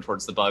start to run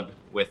towards the bug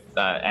with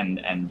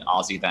and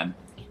Ozzy then,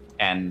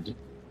 and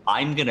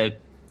I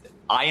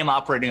am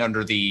operating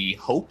under the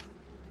hope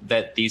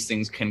that these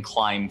things can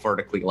climb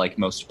vertically like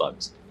most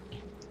bugs.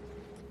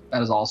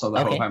 That is also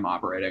the hope I'm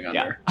operating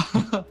under.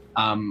 Yeah.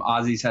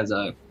 Ozzy says,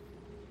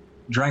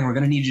 Drang, we're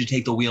going to need you to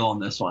take the wheel on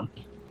this one.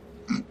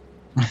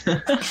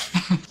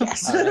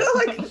 Yes.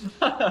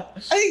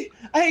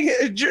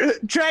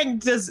 Drang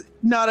does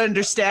not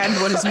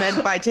understand what is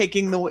meant by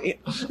taking the wheel.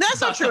 That's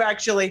not true,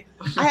 actually.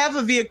 I have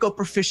a vehicle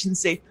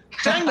proficiency.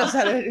 Drang knows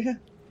how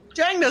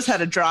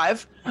to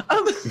drive.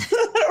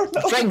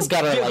 Drang's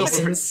got a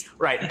license.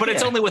 Right, but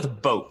it's only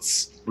with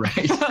boats.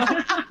 Right.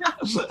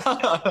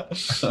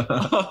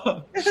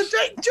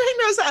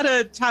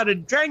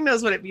 Drang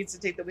knows what it means to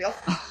take the wheel.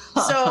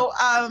 So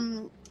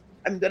I'm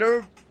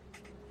gonna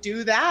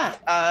do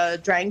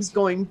that. Drang's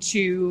going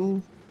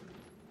to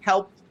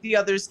help the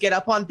others get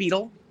up on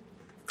Beetle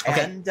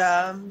and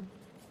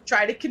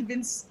try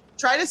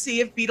to see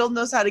if Beetle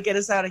knows how to get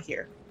us out of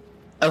here.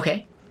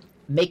 Okay.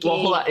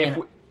 Hold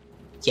on.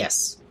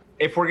 Yes.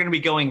 If we're going to be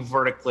going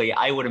vertically,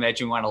 I would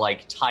imagine we want to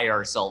like tie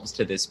ourselves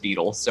to this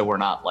beetle so we're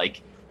not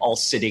like all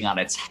sitting on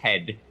its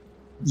head.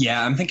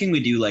 Yeah, I'm thinking we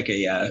do like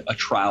a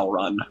trial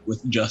run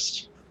with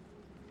just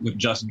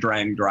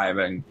Drang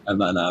driving, and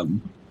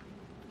then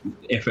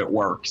if it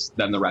works,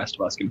 then the rest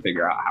of us can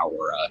figure out how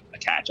we're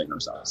attaching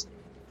ourselves.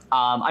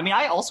 I mean,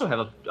 I also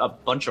have a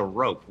bunch of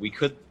rope. We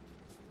could.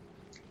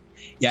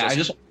 Yeah, I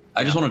just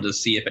wanted to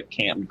see if it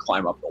can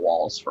climb up the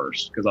walls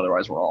first, because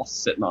otherwise we're all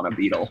sitting on a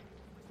beetle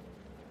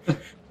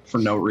for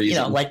no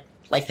reason. You know,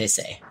 like they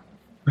say.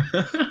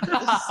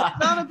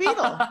 Not a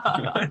beetle.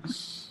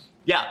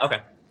 Yeah.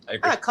 Okay. I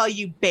agree. I call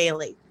you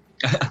Bailey.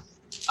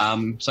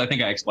 So I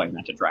think I explained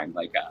that to Drang,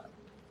 like,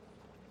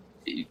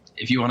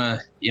 if you want to,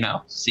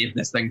 see if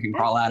this thing can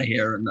crawl out of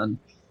here, and then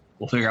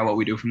we'll figure out what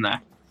we do from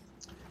there.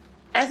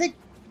 I think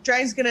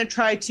Drang's gonna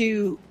try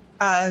to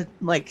guide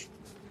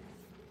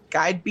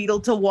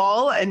Beetle to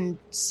wall and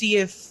see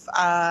if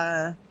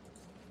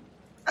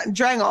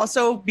Drang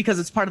also, because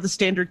it's part of the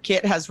standard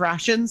kit, has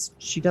rations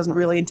she doesn't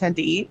really intend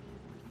to eat.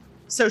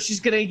 So she's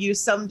gonna use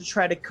some to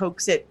try to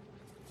coax it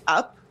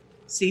up,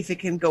 see if it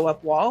can go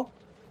up wall.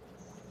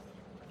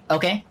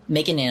 Okay,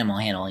 make an animal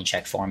handling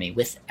check for me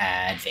with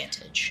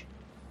advantage.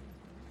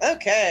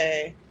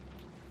 Okay.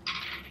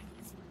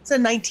 It's a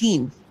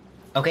 19.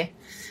 Okay.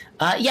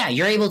 Yeah,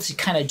 you're able to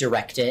kind of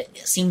direct it.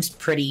 It seems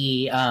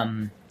pretty,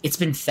 it's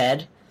been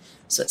fed,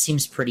 so it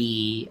seems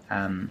pretty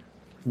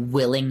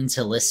willing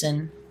to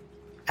listen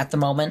at the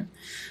moment.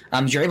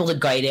 You're able to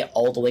guide it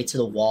all the way to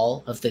the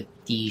wall of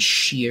the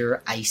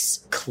sheer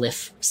ice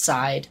cliff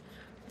side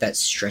that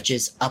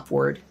stretches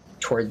upward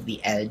toward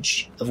the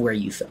edge of where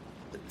you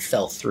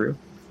fell through.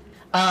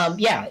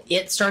 Yeah,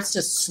 it starts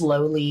to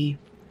slowly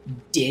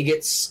dig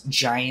its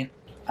giant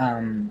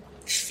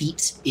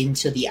feet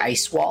into the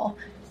ice wall,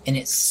 and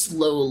it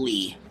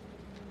slowly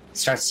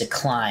starts to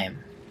climb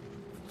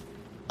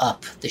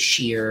up the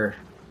sheer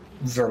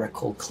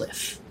vertical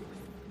cliff.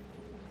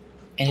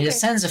 And it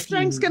ascends a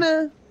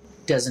few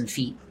dozen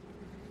feet.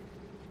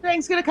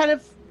 Drang's gonna kind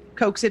of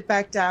coax it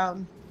back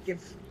down,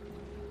 give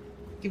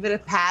it a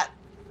pat,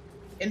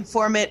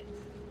 inform it.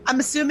 I'm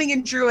assuming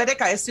in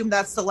Druidic, I assume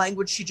that's the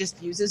language she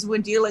just uses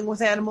when dealing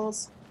with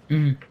animals.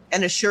 Mhm.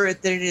 and assure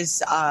it that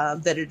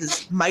it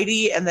is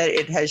mighty and that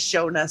it has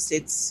shown us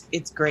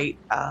its great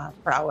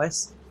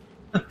prowess.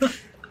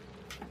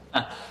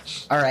 All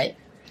right.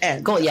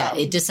 And Cool. Yeah,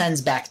 it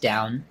descends back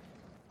down.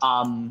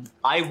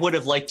 I would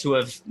have liked to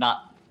have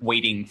not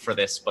waiting for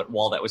this, but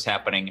while that was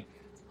happening,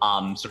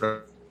 sort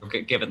of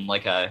given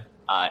like an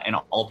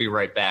I'll be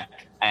right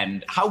back.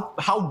 And how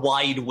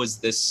wide was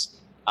this?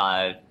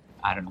 I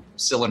don't know,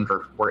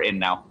 cylinder we're in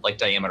now, like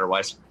diameter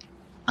wise.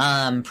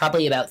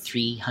 Probably about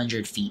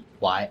 300 feet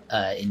wide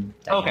in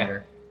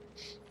diameter.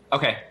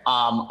 Okay.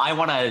 I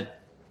want to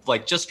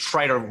like just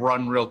try to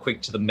run real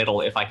quick to the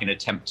middle if I can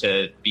attempt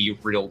to be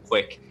real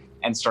quick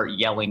and start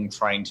yelling,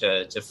 trying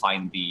to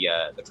find the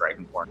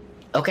Dragonborn.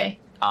 Okay.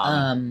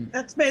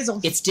 that's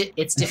Basil. It's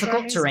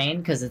difficult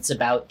terrain because it's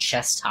about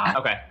chest high.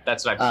 Okay,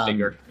 that's what I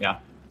figured. Yeah.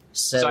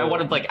 So I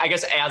wanted, like, I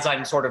guess as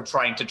I'm sort of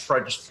trying to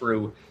trudge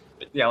through,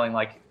 yelling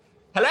like,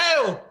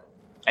 "Hello!"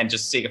 and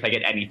just seeing if I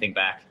get anything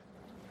back.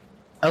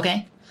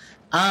 Okay.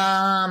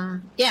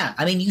 Yeah,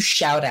 I mean, you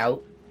shout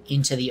out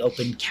into the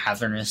open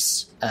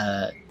cavernous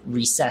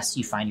recess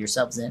you find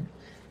yourselves in.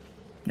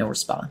 No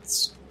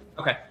response.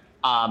 Okay.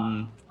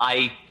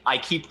 I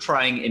keep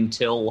trying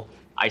until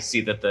I see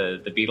that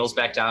the beetle's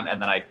back down,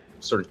 and then I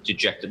sort of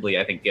dejectedly,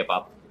 I think, give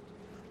up.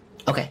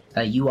 Okay.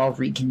 You all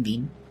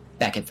reconvene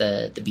back at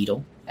the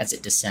beetle as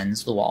it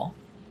descends the wall.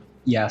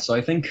 Yeah, so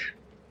I think...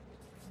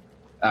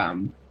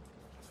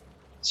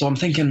 so I'm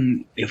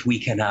thinking if we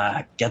can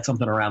get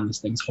something around this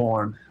thing's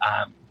horn,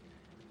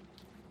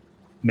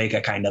 make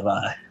a kind of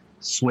a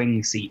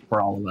swing seat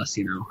for all of us,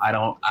 you know. I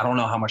don't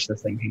know how much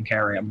this thing can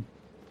carry. I'm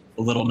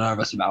a little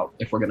nervous about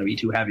if we're going to be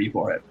too heavy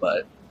for it,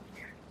 but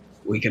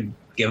we could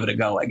give it a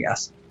go, I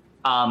guess.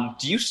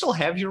 Do you still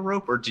have your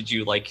rope, or did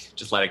you, like,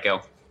 just let it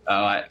go?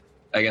 I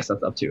guess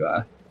that's up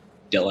to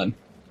Dylan.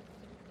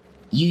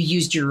 You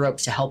used your rope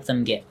to help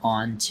them get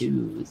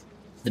onto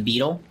the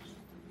beetle?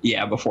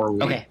 Yeah, before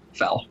we Okay.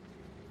 fell.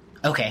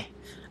 Okay.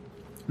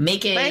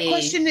 Make a... My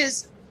question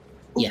is...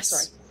 Oops, Yes.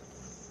 Sorry.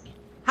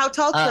 How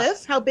tall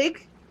cliff? How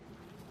big?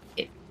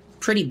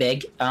 Pretty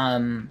big.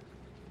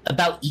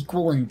 About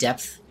equal in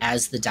depth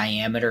as the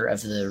diameter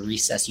of the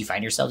recess you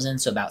find yourselves in,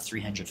 so about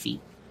 300 feet.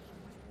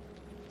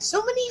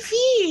 So many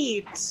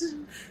feet.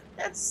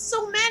 That's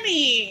so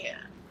many.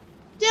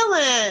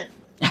 Dylan.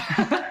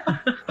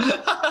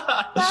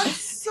 That's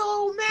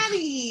so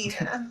many.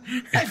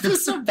 I feel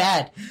so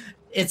bad.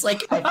 It's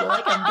like I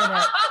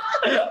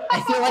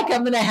feel like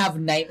I'm gonna have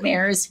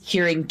nightmares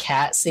hearing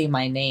Kat say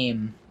my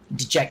name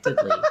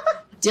dejectedly.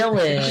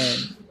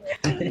 Dylan.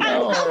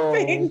 No. I'm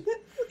helping.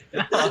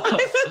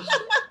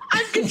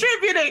 I'm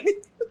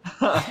contributing.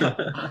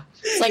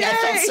 It's like I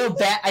felt Yay. so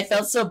bad. I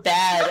felt so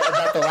bad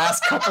about the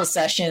last couple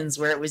sessions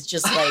where it was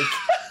just like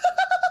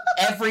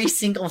every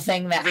single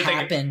thing that Everything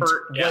happened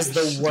hurt, yeah. was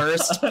the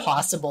worst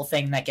possible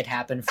thing that could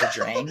happen for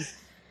Drang.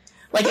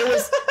 Like it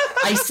was.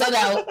 I set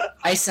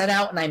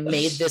out, and I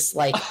made this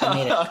like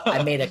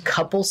I made a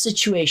couple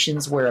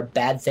situations where a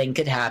bad thing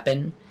could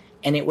happen,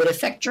 and it would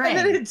affect And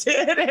then Drang. it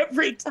did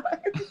every time.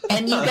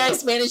 And you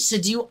guys managed to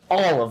do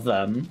all of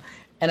them.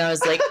 And I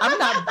was like,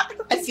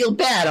 I feel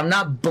bad. I'm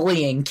not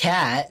bullying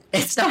Kat.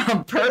 It's not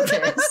on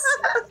purpose.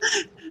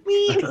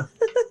 Me.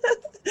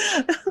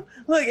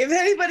 Look, if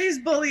anybody's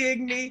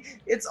bullying me,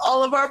 it's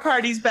all of our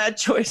party's bad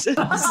choices.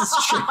 This is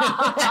true.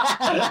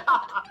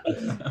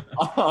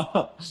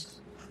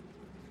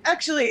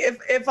 Actually,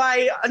 if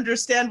I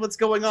understand what's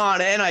going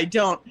on, and I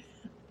don't,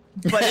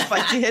 but if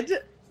I did,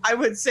 I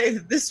would say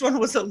that this one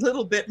was a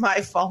little bit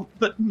my fault,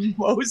 but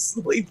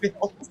mostly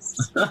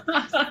Bill's.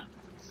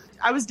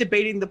 I was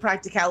debating the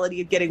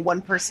practicality of getting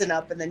one person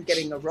up and then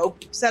getting a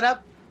rope set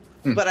up,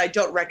 but I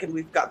don't reckon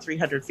we've got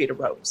 300 feet of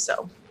rope,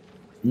 so.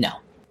 No.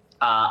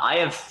 I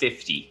have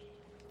 50.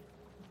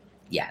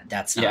 Yeah,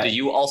 that's Yeah. not. Do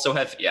you also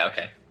have? Yeah.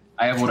 Okay.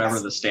 I have whatever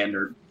the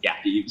standard Yeah.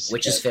 thieves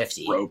Which is get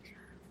 50. rope.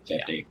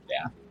 50,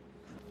 yeah.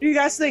 Do you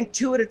guys think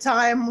 2 at a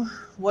time,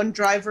 1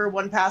 driver,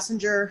 1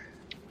 passenger,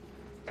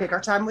 take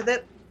our time with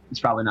it? It's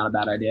probably not a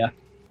bad idea.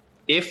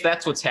 If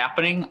that's what's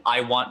happening,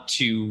 I want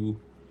to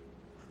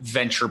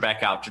venture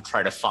back out to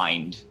try to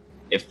find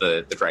if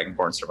the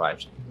Dragonborn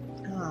survived.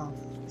 Oh,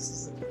 this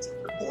is a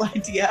terrible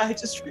idea. I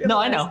just realized. No,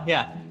 I know.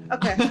 Yeah.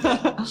 Okay.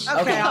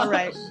 Okay, all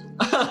right.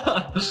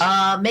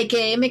 Make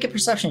a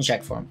perception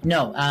check for me.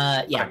 No,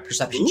 yeah, Okay.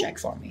 perception Ooh. check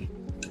for me.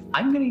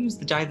 I'm gonna use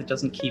the die that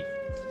doesn't keep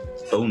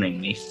phoning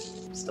me.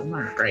 Still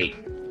not great.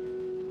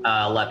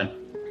 11.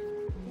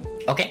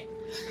 Okay.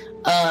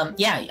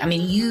 Yeah, I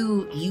mean,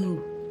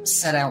 you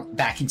set out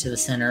back into the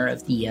center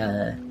of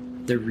the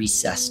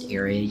recessed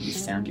area you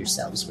found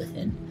yourselves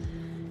within,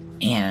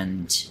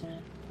 and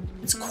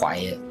it's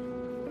quiet.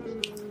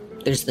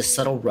 There's the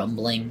subtle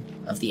rumbling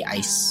of the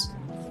ice.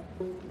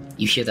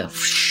 You hear the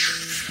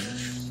whoosh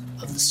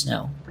of the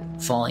snow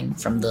falling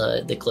from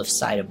the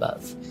cliffside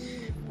above.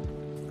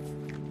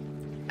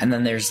 And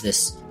then there's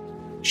this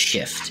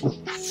shift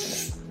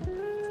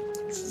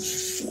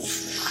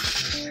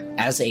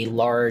as a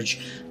large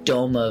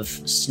dome of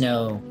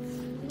snow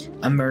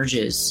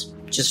emerges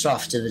just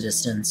off to the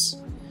distance,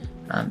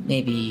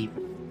 maybe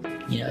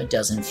a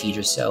dozen feet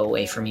or so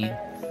away from you,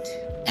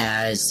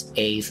 as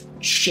a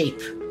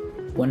shape,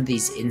 one of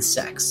these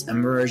insects,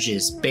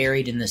 emerges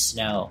buried in the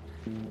snow.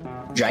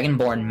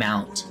 Dragonborn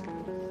mount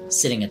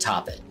sitting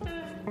atop it,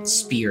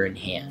 spear in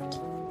hand.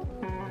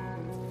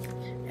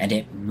 And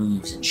it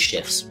moves and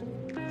shifts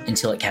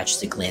until it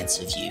catches a glance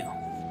of you.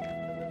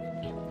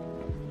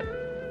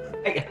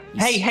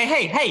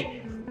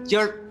 Hey!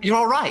 You're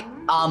all right.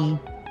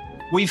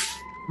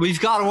 We've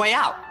got a way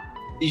out.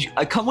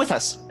 Come with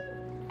us.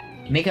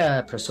 Make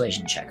a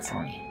persuasion check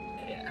for me.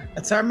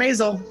 That's our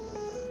Maisel.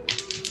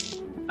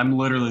 I'm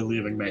literally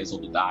leaving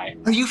Maisel to die.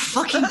 Are you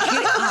fucking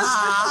kidding?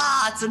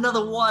 It's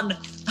another one.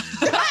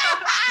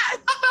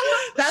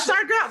 That's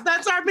our girl.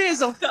 That's our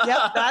Maisel.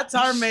 Yep, that's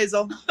our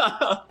Maisel.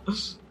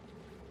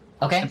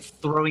 Okay. I'm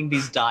throwing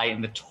these die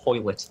in the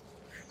toilet.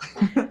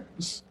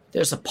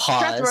 There's a pause.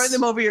 Try throwing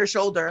them over your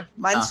shoulder.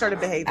 Mine started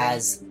behaving.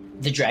 As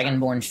the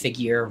Dragonborn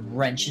figure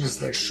wrenches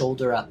their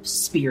shoulder up,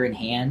 spear in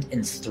hand,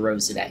 and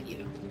throws it at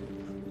you.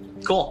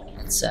 Cool.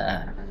 It's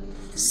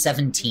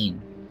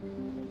 17.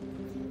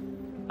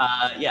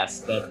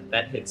 Yes,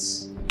 that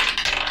hits.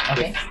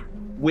 Okay.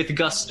 With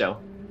gusto.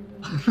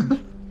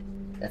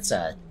 That's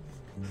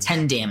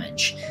 10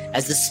 damage.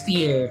 As the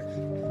spear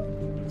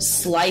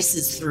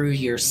slices through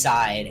your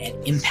side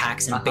and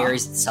impacts and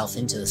buries itself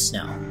into the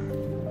snow.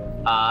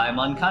 I'm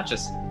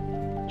unconscious.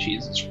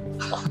 Jesus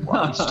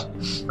Christ.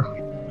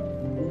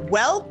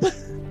 Welp.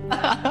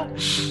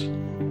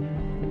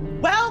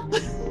 Welp.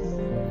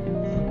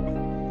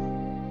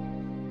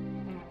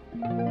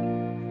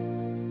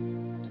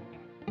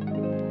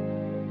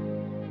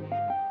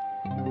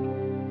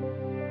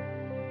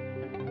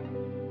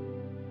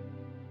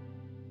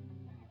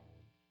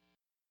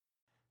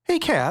 Hey,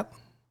 Kat,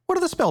 what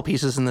are the spell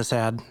pieces in this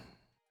ad?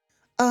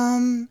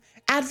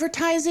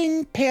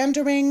 Advertising,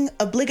 pandering,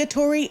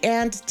 obligatory,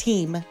 and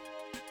team.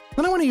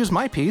 Then I want to use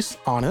my piece,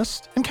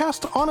 Honest, and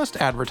cast Honest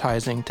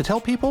Advertising to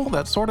tell people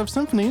that Sword of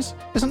Symphonies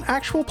is an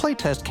actual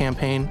playtest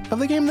campaign of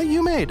the game that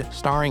you made,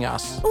 starring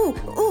us.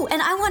 Ooh,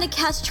 and I want to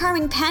cast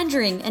Charming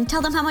Pandering and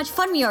tell them how much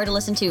fun we are to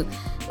listen to.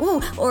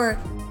 Ooh, or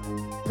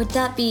would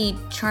that be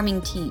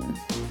Charming Team?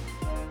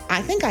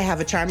 I think I have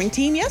a charming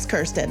team. Yes,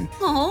 Kirsten.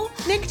 Oh,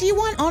 Nick, do you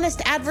want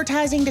Honest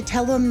Advertising to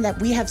tell them that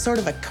we have sort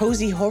of a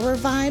cozy horror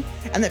vibe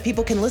and that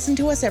people can listen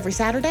to us every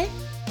Saturday?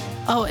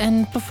 Oh,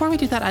 and before we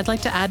do that, I'd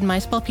like to add my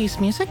spell piece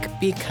music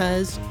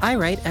because I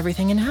write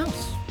everything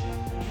in-house.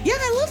 Yeah,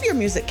 I love your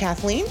music,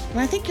 Kathleen, and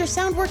I think your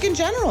sound work in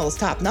general is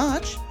top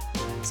notch.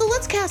 So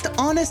let's cast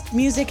Honest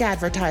Music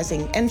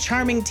Advertising and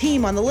Charming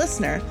Team on the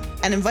listener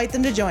and invite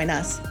them to join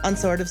us on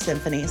Sword of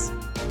Symphonies.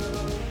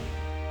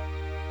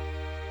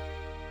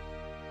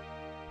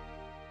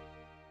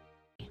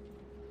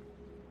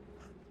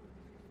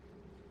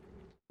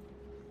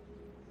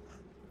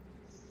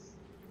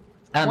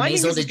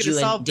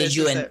 Maisel,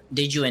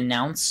 did you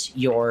announce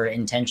your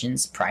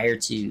intentions prior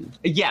to?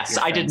 Yes,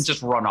 I didn't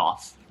just run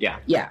off. Yeah.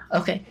 Yeah.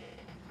 Okay.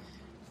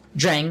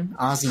 Drang,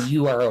 Ozzy,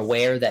 you are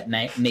aware that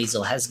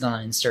Maisel has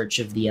gone in search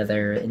of the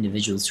other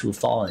individuals who have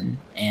fallen,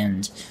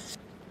 and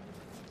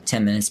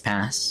 10 minutes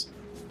pass.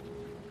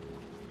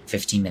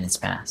 15 minutes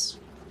pass.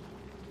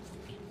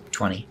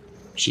 20.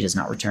 She does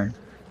not return.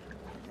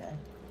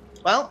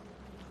 Well,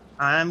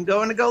 I'm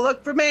going to go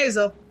look for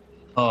Maisel.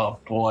 Oh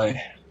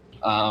boy.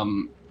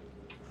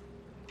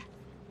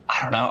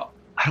 I don't know.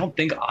 I don't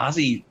think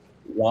Ozzy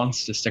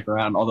wants to stick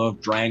around. Although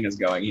if Drang is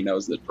going, he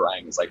knows that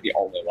Drang is like the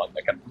only one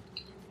that can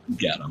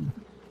get him.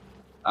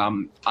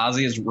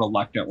 Ozzy is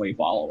reluctantly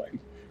following.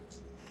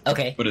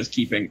 Okay. But is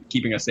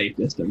keeping a safe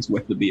distance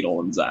with the beetle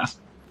and Zeph.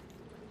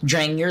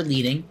 Drang, you're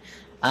leading.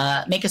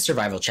 Make a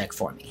survival check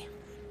for me.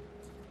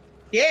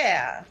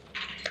 Yeah.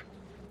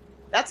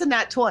 That's a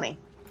nat 20.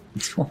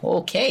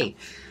 Okay.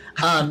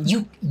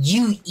 You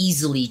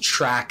easily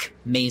track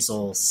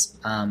Maisel's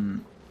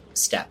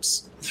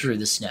steps through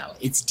the snow.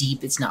 It's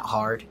deep, it's not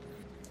hard.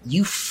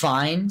 You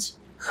find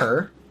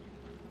her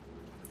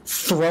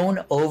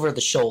thrown over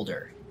the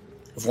shoulder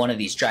of one of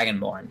these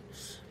Dragonborn,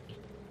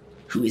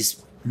 who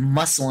is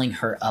muscling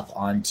her up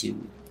onto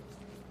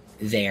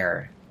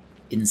their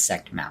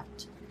insect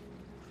mount.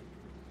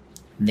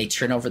 And they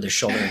turn over their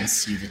shoulder and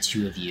see the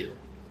three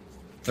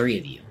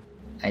of you.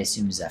 I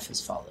assume Zeph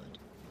has followed,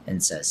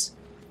 and says,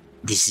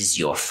 "This is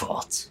your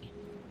fault.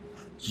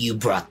 You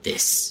brought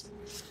this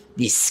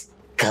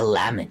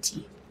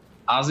calamity."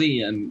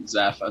 Ozzy and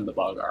Zeph and the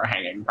bug are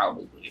hanging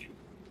probably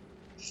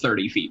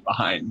 30 feet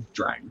behind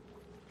Drang.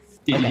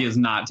 He is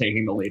not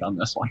taking the lead on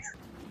this one.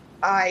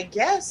 I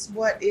guess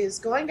what is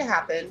going to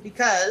happen,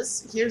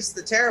 because here's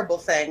the terrible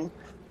thing.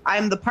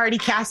 I'm the party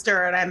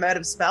caster and I'm out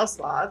of spell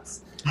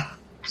slots.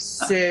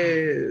 So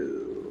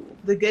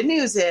the good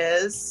news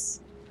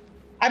is,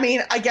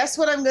 I guess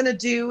what I'm going to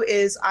do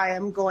is I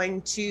am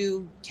going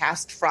to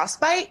cast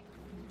Frostbite,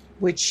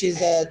 which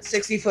is a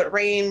 60-foot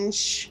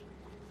range.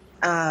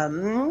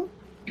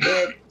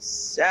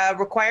 It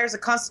requires a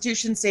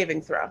Constitution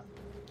saving throw.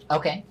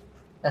 Okay.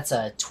 That's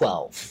a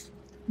 12.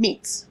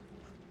 Meets.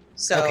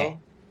 So, Okay.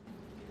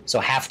 So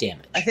half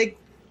damage. I think,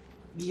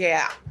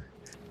 yeah.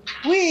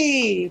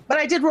 Whee! But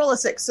I did roll a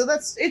 6, so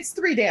it's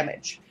 3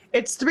 damage.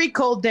 It's 3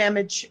 cold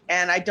damage,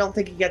 and I don't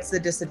think he gets the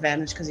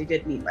disadvantage because he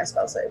did meet my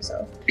spell save,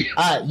 so.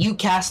 You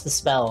cast the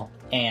spell,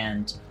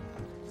 and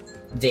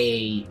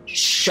they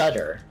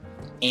shudder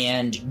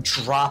and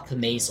drop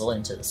Maisel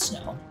into the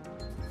snow.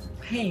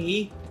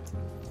 Hey.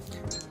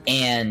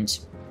 And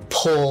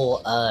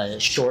pull a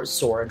short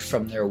sword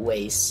from their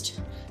waist,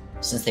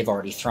 since they've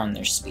already thrown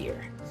their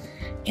spear,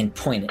 and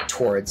point it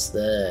towards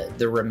the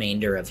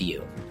remainder of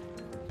you.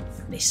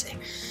 They say,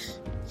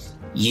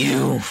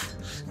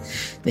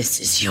 this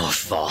is your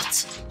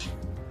fault.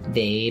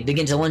 They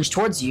begin to lunge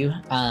towards you.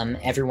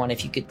 Everyone,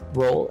 if you could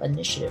roll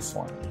initiative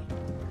for me.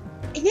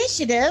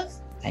 Initiative?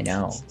 I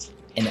know.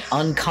 An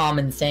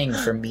uncommon thing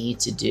for me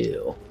to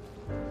do.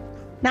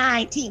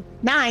 19.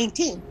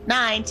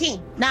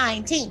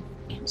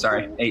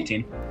 Sorry,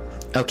 18.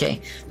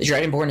 Okay, the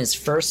Dragonborn is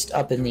first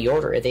up in the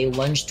order. They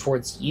lunge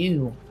towards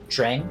you,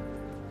 Drang,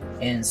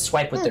 and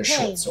swipe with their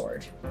short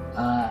sword.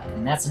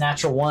 And that's a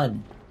natural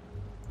 1.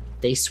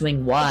 They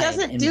swing wide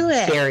doesn't and do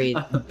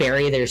it.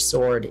 bury their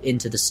sword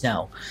into the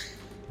snow.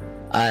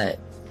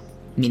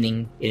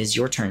 Meaning it is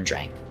your turn,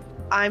 Drang.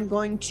 I'm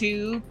going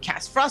to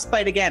cast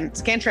Frostbite again.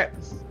 It's a cantrip.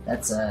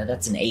 That's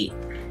an 8.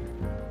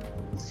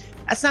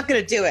 That's not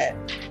going to do it.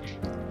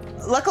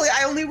 Luckily,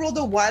 I only rolled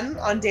a 1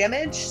 on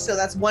damage, so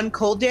that's 1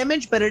 cold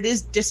damage, but it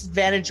is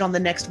disadvantage on the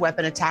next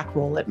weapon attack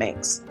roll it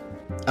makes.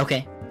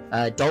 Okay,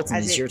 Dalton,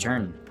 As it's it- your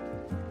turn.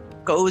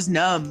 Goes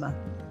numb.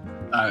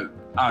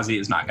 Ozzy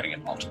is not getting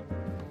involved.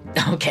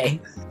 Okay.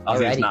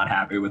 Ozzy is Alrighty. not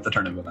happy with the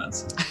turn of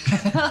events.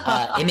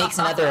 It makes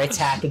another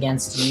attack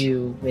against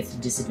you with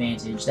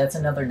disadvantage. That's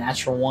another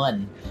natural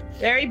 1.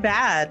 Very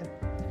bad.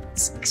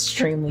 It's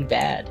extremely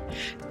bad.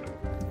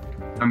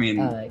 I mean,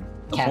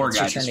 the Cat, poor it's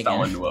your guy turn just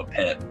fell again. into a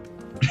pit.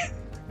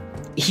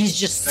 He's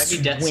just Can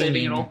I be death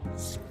saving at all?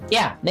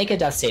 Yeah, make a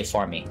death save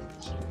for me.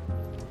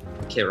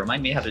 Okay,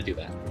 remind me how to do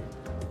that.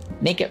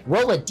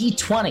 Roll a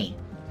d20.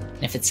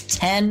 And if it's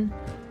 10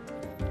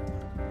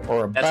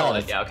 or above, That's all.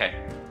 Yeah, okay.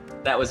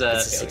 That was a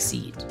it's a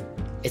succeed.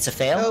 It's a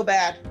fail? So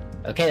bad.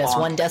 Okay, that's Aw.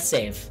 1 death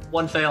save.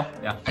 one fail.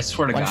 Yeah. I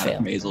swear to One God, fail.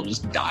 if Maisel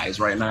just dies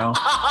right now.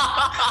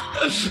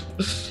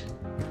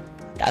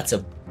 That's a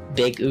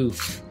big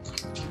oof.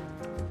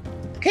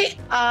 Okay,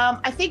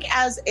 I think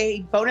as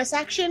a bonus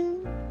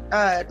action,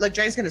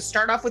 Dragon's going to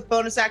start off with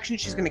bonus action.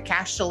 She's going to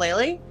cast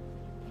Shillelagh,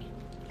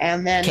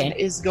 and then Okay.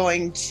 is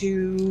going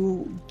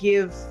to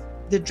give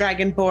the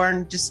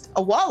Dragonborn just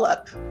a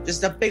wallop,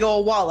 just a big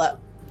old wallop,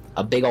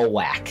 A big ol'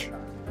 whack.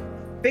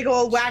 big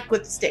old whack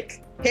with the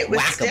stick. Hit with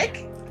Whack 'em.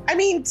 stick. I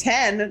mean,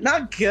 10,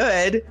 not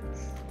good.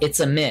 It's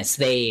a miss.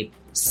 They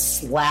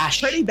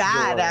slash Pretty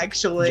bad, your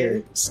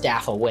actually.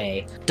 staff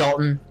away.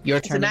 Dalton, your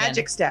It's a turn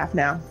magic staff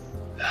now.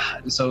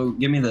 So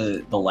give me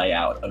the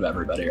layout of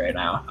everybody right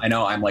now. I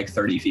know I'm like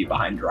 30 feet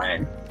behind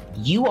Drang. again.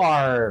 You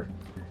are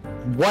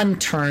 1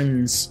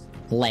 turn's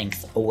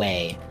length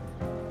away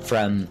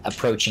from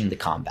approaching the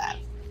combat.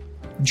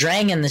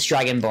 Drang and this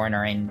Dragonborn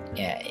are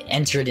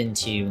entered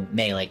into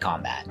melee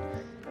combat.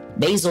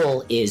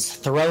 Maisel is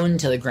thrown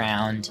to the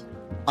ground,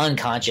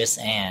 unconscious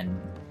and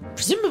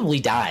presumably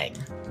dying.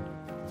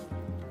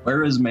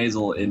 Where is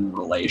Maisel in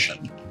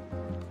relation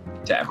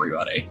to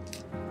everybody?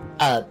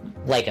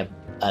 Like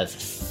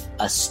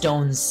a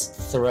stone's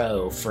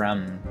throw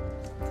from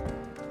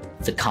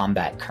the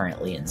combat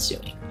currently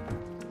ensuing.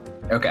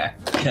 Okay.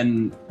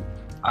 Can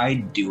I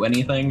do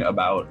anything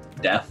about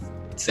death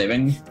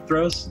saving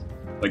throws?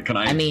 Like, can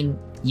I mean,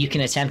 you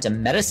can attempt a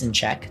medicine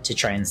check to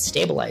try and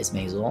stabilize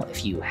Maisel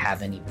if you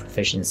have any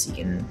proficiency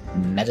in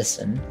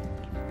medicine.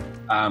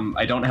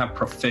 I don't have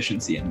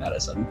proficiency in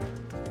medicine.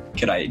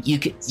 Could I You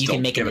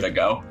can make give it a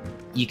go?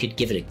 You could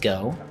give it a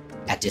go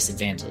at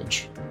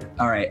disadvantage.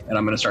 All right, and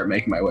I'm going to start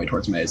making my way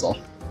towards Maisel.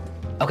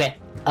 Okay.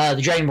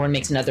 The Dragonborn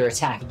makes another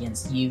attack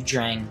against you,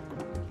 Drang.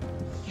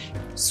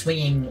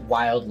 Swinging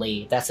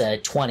wildly. That's a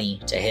 20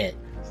 to hit.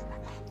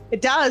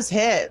 It does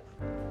hit.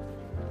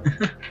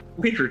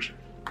 Weird.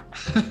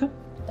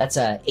 That's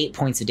 8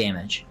 points of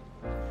damage.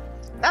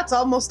 That's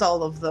almost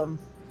all of them.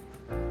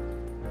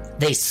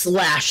 They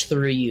slash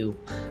through you,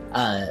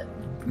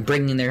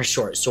 bringing their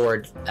short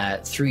sword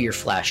through your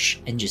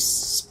flesh and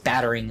just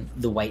spattering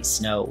the white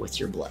snow with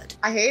your blood.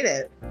 I hate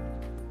it.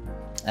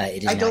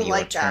 It is I now don't your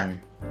like that.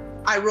 turn.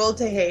 I rolled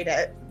to hate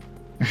it.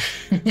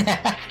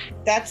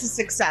 That's a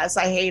success.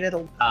 I hate it.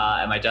 Am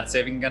I death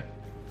saving again?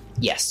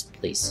 Yes,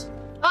 please.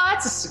 Oh,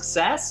 that's a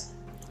success.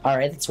 All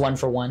right, that's 1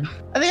 for 1.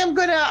 I think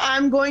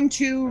I'm going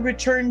to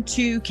return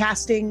to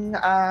casting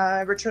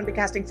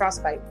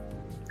Frostbite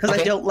because I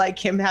Okay. don't like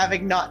him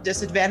having not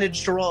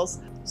disadvantaged rolls.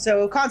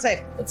 So con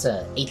save. That's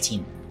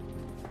 18.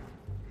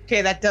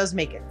 Okay, that does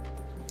make it.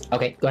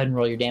 Okay, go ahead and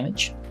roll your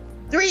damage.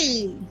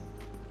 3.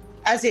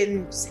 As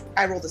in,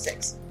 I rolled a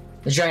 6.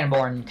 The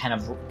Dragonborn kind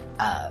of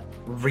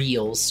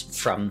reels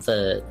from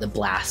the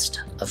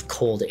blast of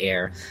cold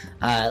air,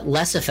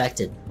 less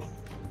affected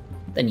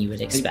than you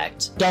would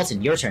expect.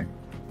 Dalton, your turn.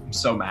 I'm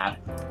so mad.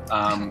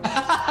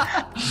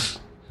 Have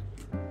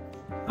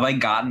I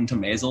gotten to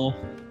Maisel?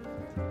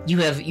 You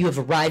have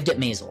arrived at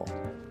Maisel.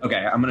 Okay,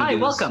 I'm gonna Hi, do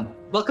this.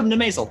 welcome to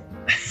Maisel.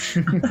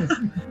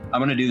 I'm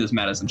gonna do this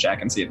medicine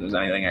check and see if there's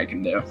anything I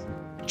can do.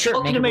 Sure,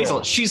 Welcome make to a Maisel.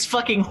 roll. She's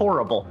fucking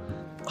horrible.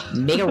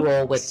 Make a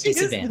roll with She is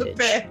the disadvantage.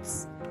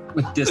 best.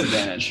 With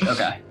disadvantage.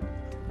 Okay.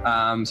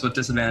 So with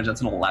disadvantage,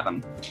 that's an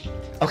 11.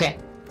 Okay.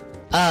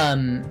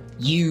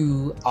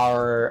 You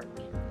are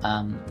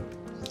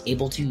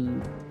able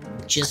to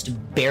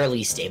just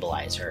barely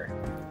stabilize her.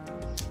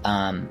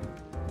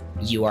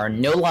 You are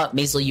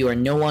Maisel, you are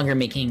no longer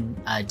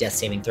making death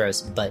saving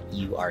throws, but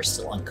you are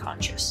still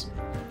unconscious.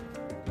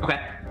 Okay.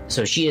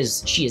 So she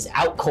is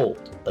out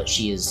cold, but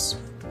she is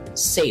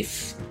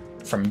safe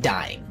from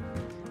dying.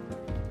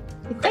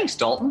 Thanks,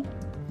 Dalton.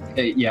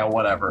 Yeah,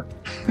 whatever.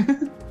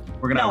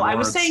 We're gonna. No, have I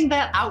was words. saying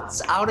that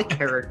out of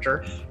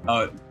character.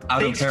 Out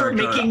Thanks of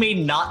character. for making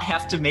me not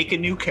have to make a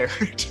new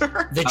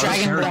character. The Out of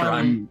character,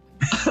 Dragonborn,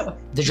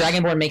 the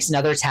Dragonborn makes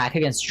another attack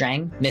against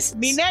Drang. Misses.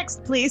 Me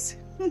next, please.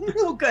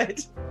 Oh,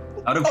 good.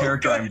 Out of Oh,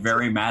 character, good. I'm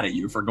very mad at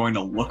you for going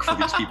to look for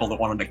these people that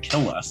wanted to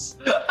kill us.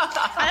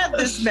 I have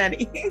this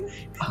many.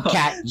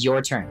 Cat,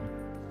 your turn.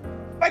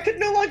 If I could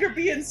no longer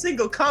be in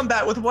single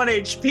combat with 1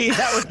 HP,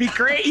 that would be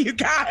great, you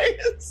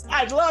guys.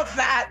 I'd love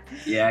that.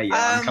 Yeah,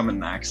 I'm Um, coming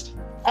next.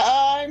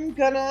 I'm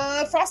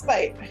gonna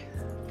frostbite.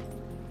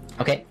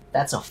 Okay,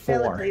 that's a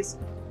Fail it, 4. please.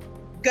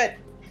 Good.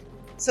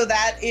 So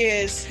that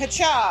is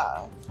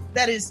Hacha.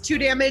 That is 2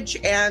 damage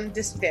and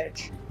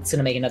disadvantage. It's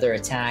gonna make another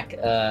attack.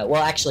 Well,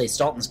 actually, it's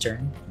Dalton's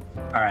turn.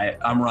 All right,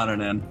 I'm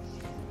running in.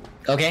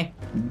 Okay,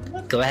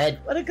 go ahead.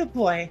 What a good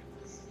boy.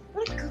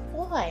 What a good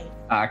boy.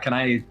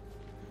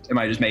 Am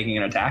I just making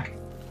an attack?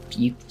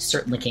 You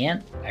certainly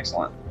can.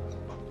 Excellent.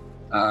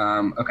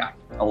 Okay,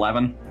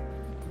 11.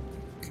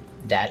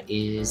 That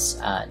is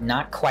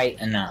not quite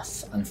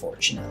enough,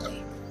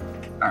 unfortunately.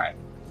 All right.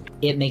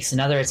 It makes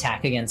another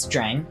attack against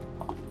Drang.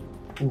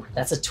 Ooh,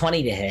 that's a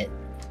 20 to hit.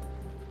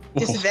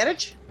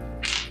 Disadvantage?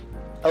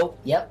 Oh,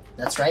 yep,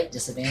 that's right.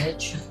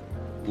 Disadvantage.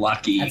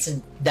 Lucky.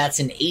 That's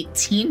an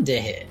 18 to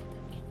hit.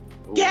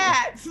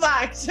 Get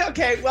fucked.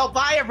 Okay, well,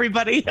 bye,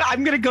 everybody.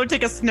 I'm gonna go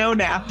take a snow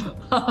nap.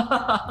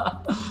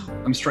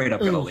 I'm straight up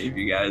gonna Ooh. leave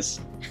you guys.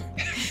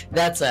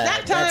 That's a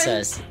Nap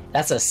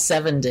that's a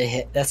 7 to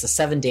hit. That's a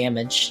 7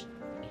 damage.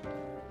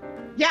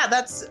 Yeah,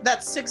 that's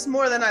 6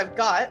 more than I've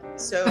got.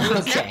 So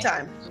it's Okay. nap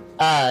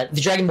time.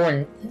 The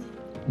Dragonborn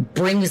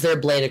brings their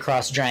blade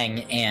across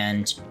Drang,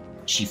 and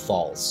she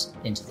falls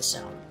into the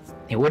snow.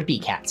 It would be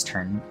Cat's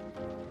turn.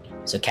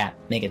 So, Cat,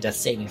 make a death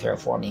saving throw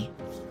for me.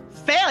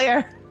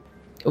 Failure.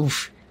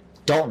 Oof.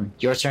 Dalton,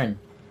 your turn.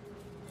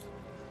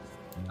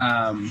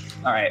 All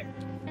right.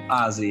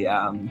 Ozzy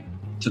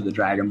to the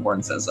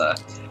Dragonborn says, all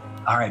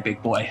right,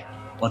 big boy,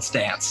 let's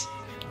dance.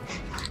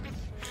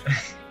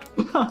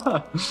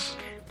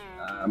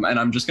 And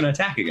I'm just gonna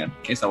attack again,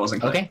 in case that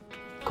wasn't clear. Okay,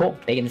 cool.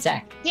 Make an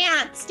attack.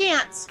 Dance,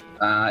 dance.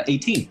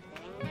 18.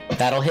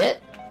 That'll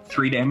hit.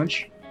 3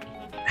 damage.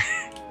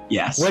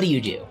 Yes. What do you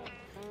do?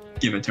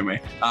 Give it to me.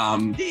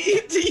 I'm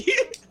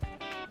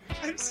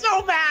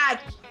so mad.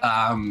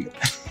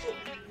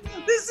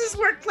 This is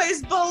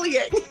workplace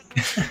bullying.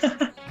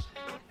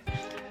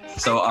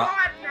 So,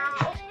 God,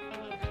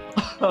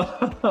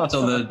 no.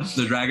 so the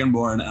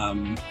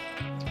Dragonborn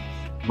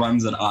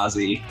runs at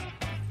Ozzy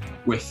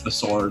with the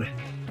sword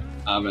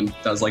and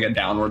does like a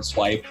downward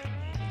swipe,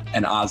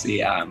 and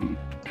Ozzy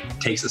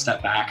takes a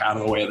step back out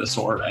of the way of the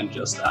sword and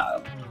just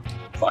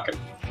fucking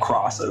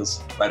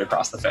crosses right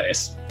across the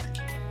face.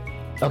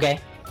 Okay.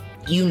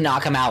 You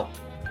knock him out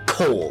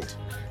cold.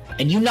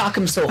 And you knock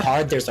him so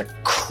hard there's a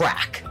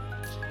crack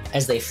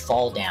as they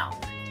fall down.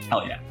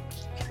 Hell yeah.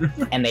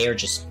 And they are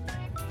just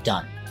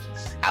done.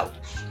 Out.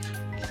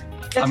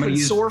 That's I'm gonna been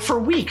use- sore for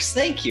weeks.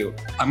 Thank you.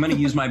 I'm gonna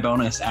use my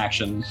bonus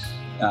action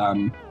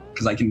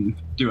because I can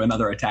do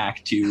another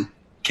attack to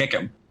kick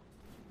him.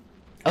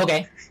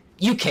 Okay.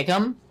 You kick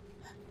him,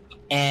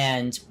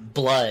 and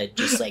blood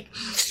just like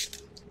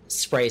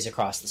sprays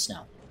across the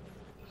snow.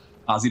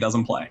 Ozzy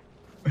doesn't play.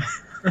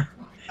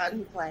 How do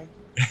you play?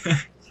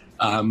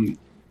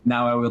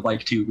 Now I would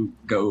like to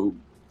go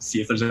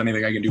see if there's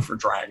anything I can do for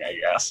Drang, I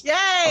guess. Yay!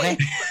 Okay.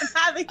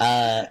 I'm Make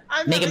a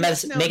having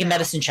medicine. snow Make a now.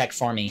 medicine check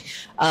for me.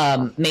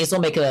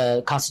 Maisel, make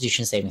a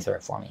Constitution saving throw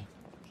for me.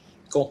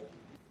 Cool.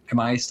 Am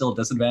I still at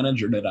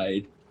disadvantage, or did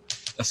I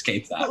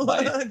escape that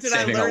by Did I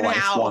saving a learn life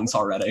how? once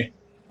already?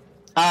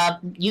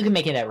 You can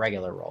make it at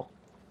regular roll.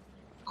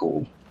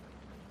 Cool.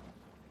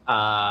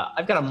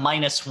 I've got a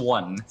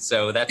 -1,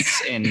 so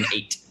that's an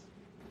 8.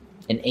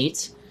 An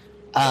 8.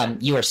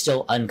 You are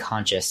still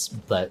unconscious,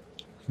 but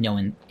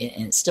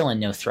still in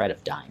no threat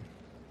of dying.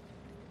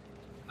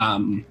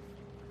 I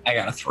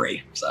got a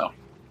 3, so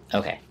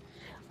Okay.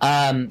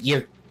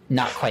 You're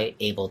not quite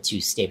able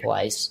to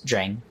stabilize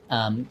Drang.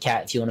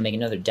 Kat, if you want to make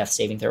another death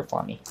saving throw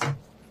for me.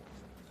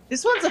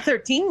 This one's a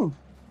 13.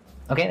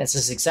 Okay, that's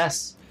a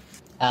success.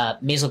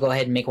 Maisel, go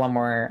ahead and make one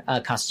more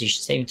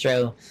Constitution saving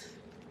throw.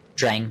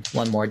 Drang,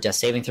 one more death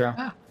saving throw.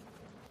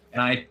 can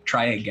I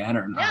try again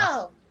or not?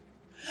 No.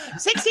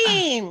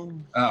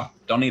 16. Oh,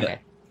 don't need Okay. it.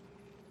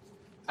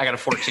 I got a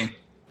 14.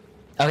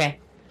 Okay.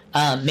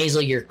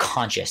 Maisel, you're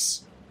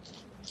conscious.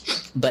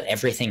 but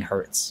everything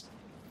hurts.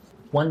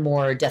 One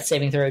more death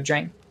saving throw,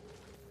 Drang.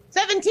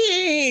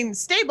 17!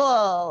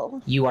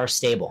 Stable! You are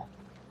stable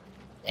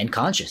and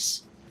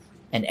conscious,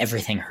 and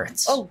everything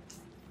hurts. Oh.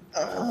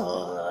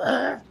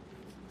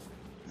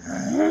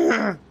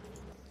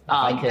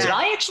 Did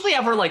I actually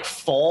ever like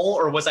fall,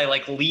 or was I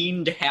like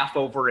leaned half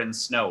over in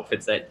snow if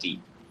it's that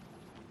deep?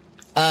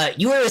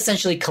 You were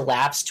essentially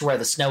collapsed to where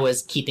the snow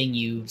is keeping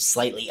you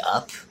slightly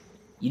up.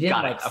 You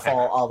didn't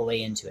fall all the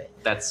way into it.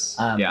 That's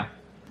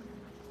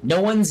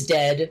No one's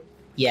dead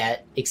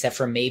yet, except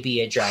for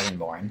maybe a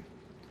Dragonborn.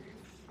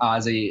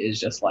 Ozzy is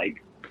just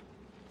like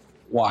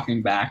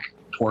walking back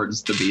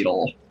towards the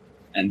beetle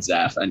and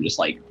Zeph and just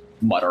like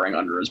muttering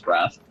under his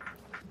breath.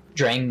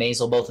 Drang,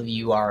 Maisel, both of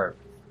you are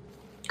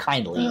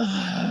kindly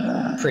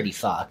pretty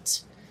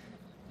fucked,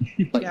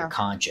 but you're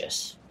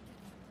conscious.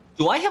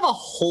 Do I have a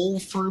hole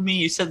through me?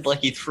 You said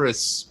like you threw a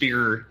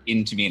spear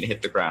into me and it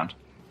hit the ground.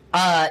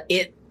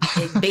 It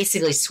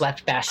basically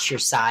swept past your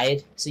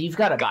side, so you've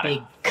got a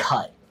big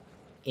cut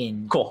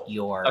in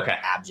your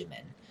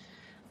abdomen.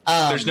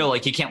 There's no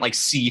like you can't like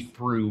see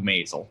through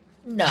Maisel.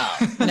 No.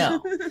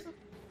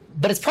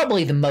 But it's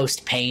probably the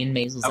most pain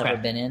Maisel's ever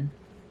been in.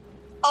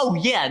 Oh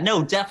yeah,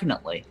 no,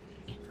 definitely.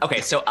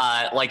 Okay, so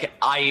like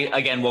I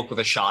again woke with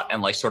a shot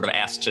and like sort of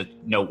asked to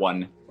no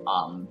one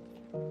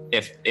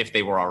if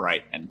they were all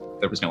right, and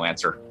there was no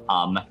answer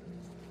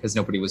because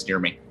nobody was near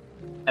me.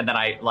 And then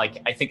I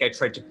think I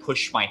tried to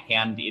push my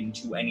hand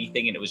into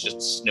anything and it was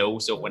just snow,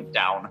 so it went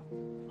down.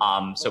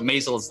 So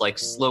Maisel is like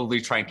slowly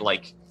trying to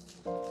like,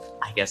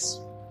 I guess,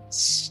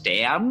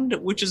 stand,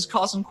 which is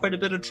causing quite a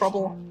bit of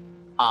trouble.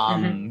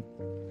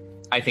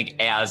 I think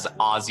as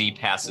Ozzy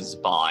passes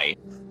by,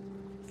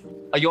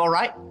 are you all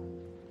right?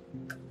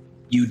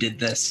 You did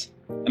this.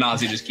 And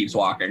Ozzy just keeps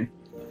walking.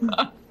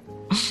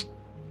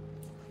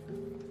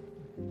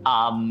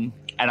 And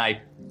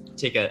I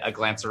take a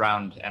glance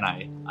around and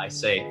I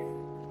say,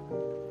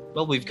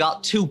 well, we've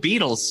got 2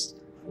 beetles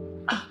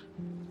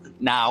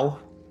now.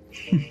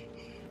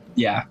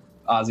 Yeah,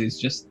 Ozzy's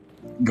just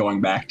going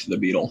back to the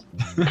beetle.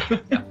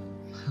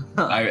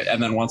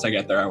 And then once I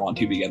get there, I want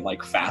to begin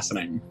like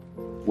fastening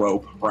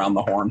rope around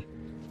the horn.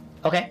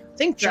 Okay. I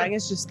think Drang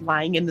is just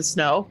lying in the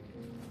snow.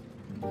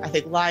 I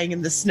think lying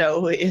in the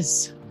snow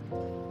is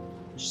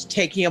just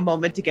taking a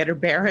moment to get her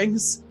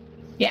bearings.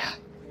 Yeah.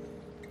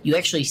 You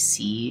actually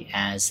see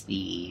as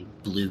the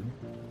blue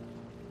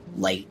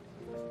light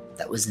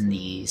that was in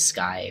the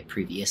sky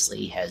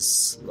previously has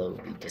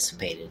slowly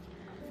dissipated.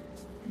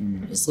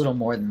 It's little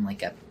more than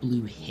like a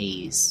blue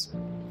haze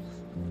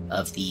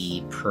of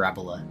the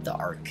parabola, the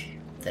arc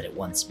that it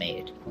once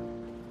made.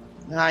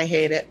 I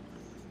hate it.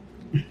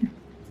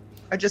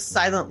 I just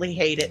silently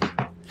hate it.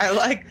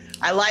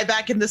 I lie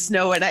back in the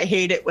snow and I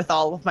hate it with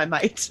all of my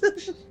might.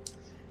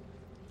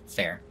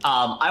 Fair.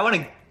 I want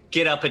to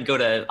get up and go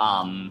to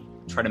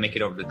try to make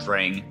it over to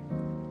Drang.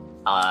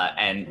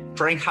 And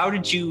Drang, how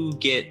did you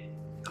get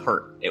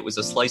hurt? It was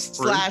a slice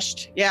through?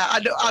 Slashed. Yeah,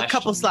 a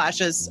couple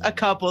slashes. A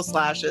couple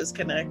slashes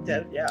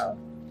connected, yeah.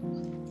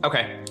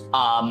 Okay.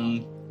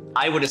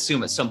 I would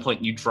assume at some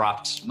point you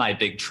dropped my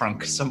big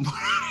trunk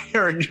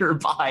somewhere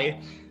nearby.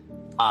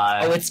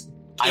 It's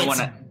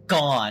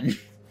gone.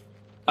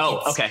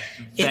 Okay.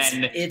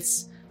 Then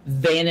it's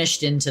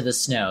vanished into the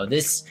snow.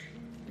 This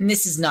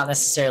is not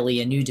necessarily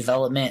a new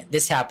development.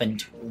 This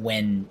happened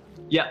when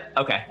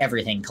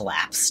everything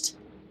collapsed.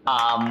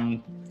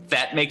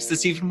 That makes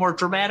this even more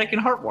dramatic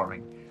and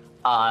heartwarming.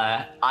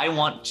 I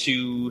want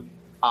to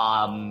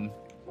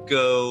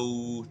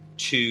go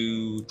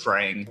to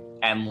Drang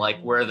and like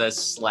where the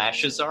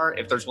slashes are,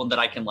 if there's one that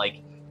I can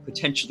like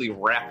potentially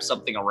wrap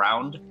something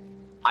around,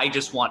 I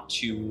just want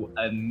to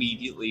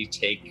immediately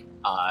take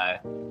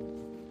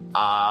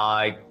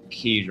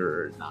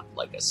Keter, not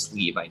like a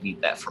sleeve. I need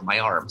that for my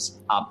arms.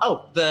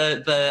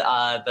 The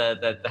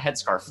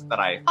headscarf that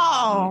I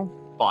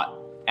bought,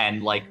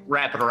 and like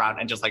wrap it around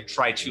and just like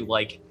try to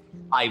like,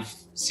 I've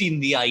seen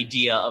the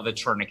idea of a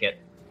tourniquet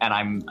and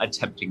I'm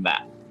attempting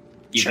that,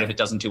 even if it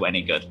doesn't do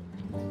any good.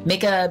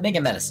 Make a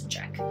medicine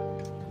check.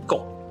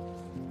 Cool.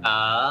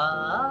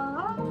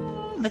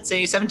 Let's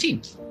say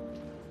 17.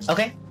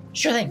 Okay,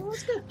 sure thing.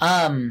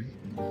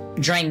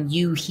 Drang,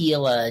 you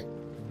heal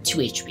 2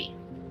 HP.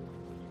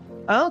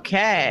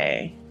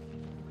 Okay.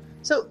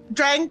 So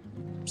Drang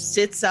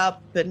sits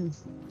up and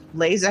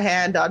lays a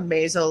hand on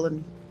Maisel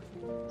and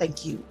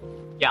thank you.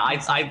 Yeah,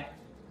 I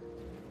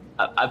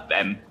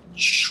am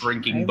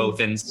shrinking both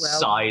in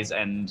size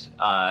and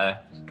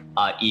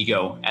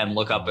ego, and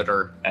look up at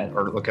her,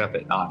 or look up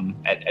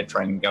at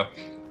Drang and go,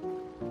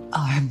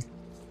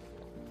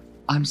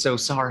 I'm so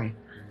sorry.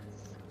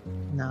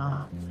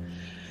 No.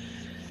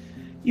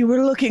 You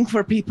were looking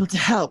for people to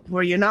help,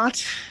 were you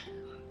not?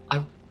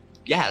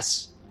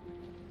 Yes.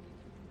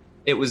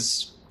 It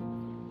was...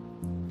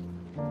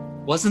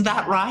 Wasn't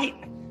that right?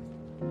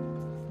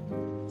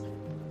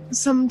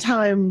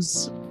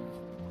 Sometimes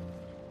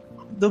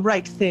the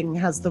right thing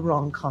has the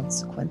wrong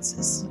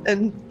consequences.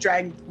 And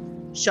Drang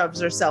shoves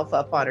herself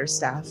up on her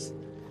staff.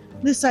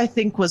 This, I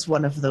think, was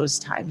one of those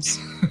times.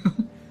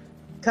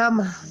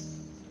 Come,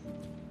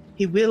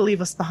 He will leave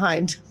us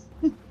behind.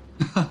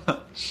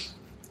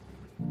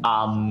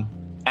 And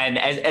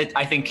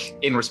I think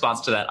in response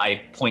to that,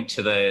 I point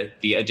to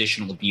the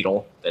additional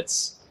beetle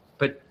that's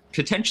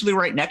potentially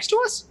right next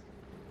to us.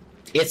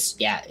 It's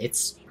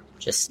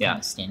just kind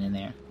of standing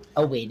there,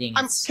 awaiting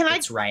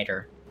its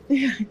rider.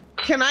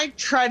 Can I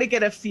try to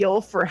get a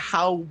feel for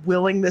how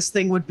willing this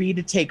thing would be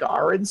to take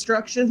our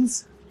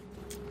instructions?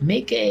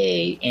 Make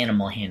a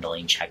animal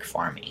handling check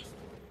for me.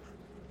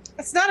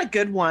 It's not a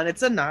good one.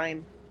 It's a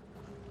 9.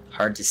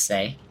 Hard to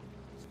say.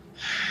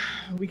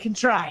 We can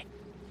try.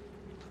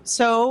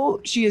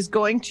 So she is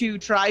going to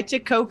try to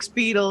coax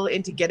Beetle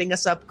into getting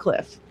us up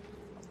cliff.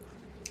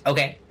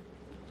 Okay,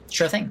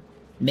 sure thing.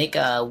 Make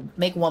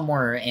one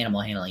more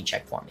animal handling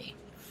check for me.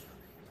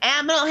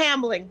 Animal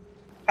handling.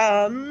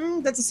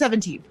 That's a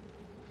 17.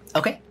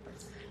 Okay.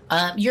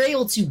 You're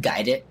able to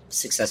guide it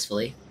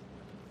successfully.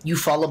 You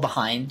follow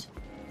behind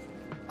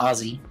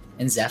Ozzy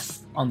and Zeph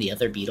on the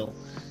other beetle,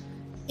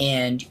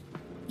 and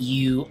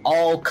you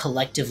all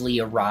collectively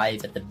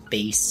arrive at the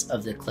base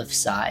of the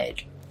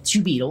cliffside.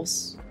 2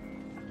 beetles,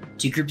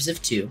 2 groups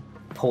of 2,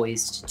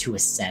 poised to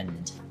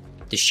ascend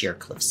the sheer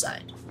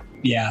cliffside.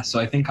 Yeah, so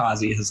I think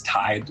Ozzy has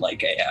tied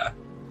like a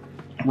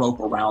rope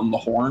around the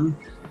horn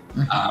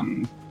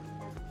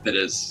that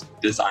is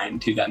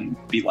designed to then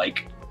be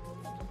like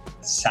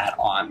sat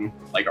on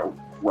like a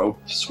rope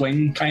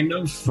swing kind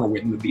of for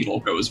when the beetle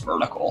goes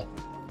vertical.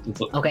 It's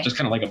Okay. Just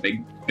kind of like a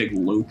big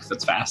loop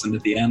that's fastened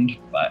at the end.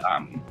 But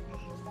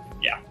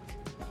yeah.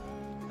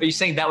 Are you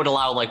saying that would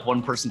allow like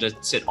one person to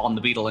sit on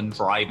the beetle and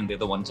drive and the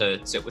other one to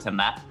sit within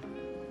that?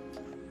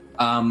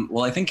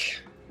 Well, I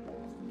think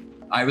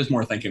I was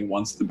more thinking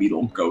once the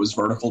beetle goes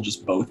vertical,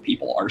 just both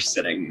people are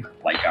sitting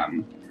like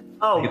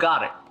Oh,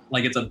 got it.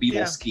 like it's a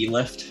beetle ski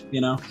lift,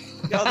 you know?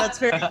 Oh, that's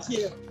very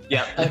cute.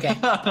 Yeah. Okay.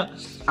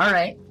 All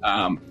right.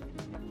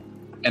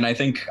 And I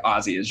think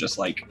Ozzy is just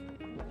like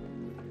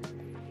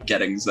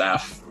getting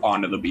Zeph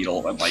onto the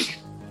beetle and like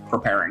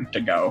preparing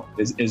to go,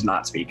 is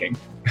not speaking.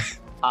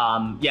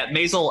 Yeah,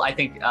 Maisel, I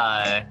think,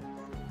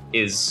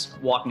 is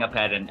walking up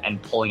ahead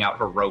and pulling out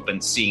her rope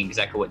and seeing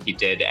exactly what he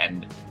did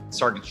and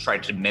started to try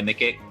to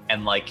mimic it,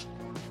 and like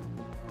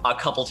a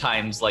couple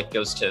times like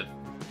goes to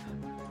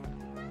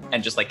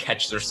and just like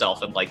catches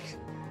herself and like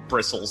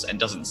bristles and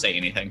doesn't say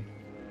anything.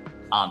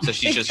 So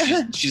she's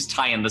just she's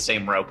tying the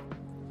same rope.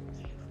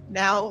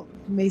 Now,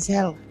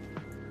 Maisel,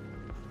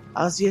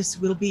 Osius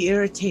will be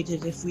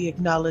irritated if we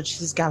acknowledge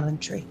his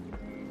gallantry.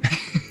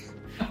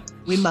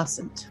 We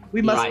mustn't.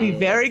 We must be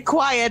very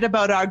quiet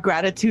about our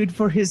gratitude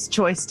for his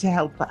choice to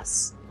help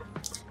us.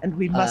 And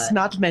we must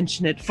not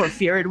mention it for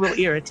fear it will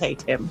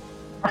irritate him.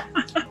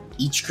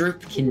 Each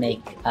group can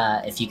make,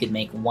 if you could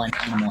make one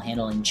animal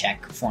handling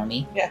check for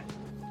me. Yeah.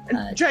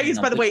 And Dragons,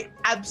 by the way,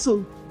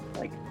 absolutely,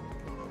 like,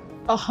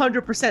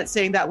 100%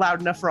 saying that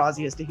loud enough for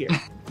Osius to hear.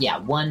 Yeah,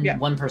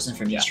 one person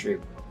from each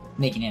group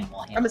make an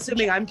animal handling I'm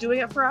assuming check. I'm doing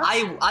it for us?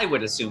 I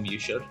would assume you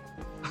should.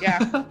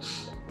 Yeah.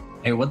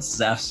 Hey, what's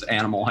Zeph's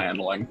animal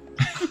handling?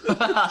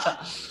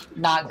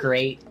 Not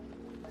great.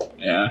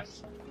 Yeah,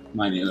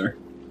 mine either.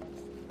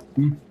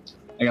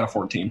 I got a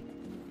 14.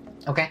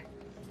 Okay.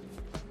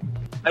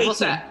 I will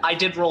say, I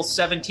did roll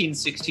 17,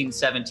 16,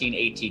 17,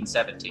 18,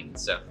 17,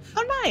 so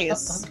Oh,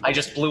 nice. I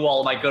just blew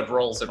all of my good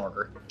rolls in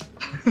order.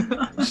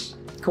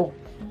 Cool.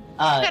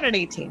 I got an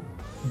 18.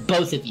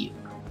 Both of you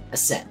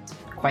ascend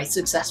quite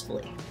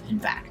successfully, in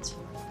fact.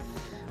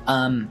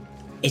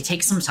 It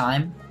takes some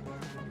time.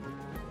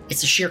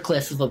 It's a sheer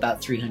cliff of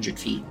about 300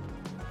 feet.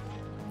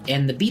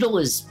 And the beetle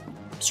is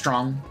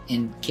strong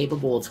and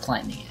capable of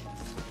climbing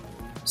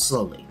it.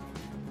 Slowly.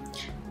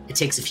 It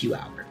takes a few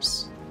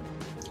hours.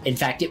 In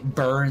fact, it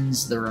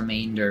burns the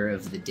remainder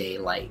of the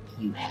daylight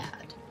you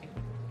had.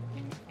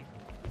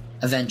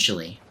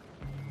 Eventually,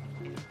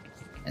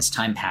 as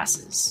time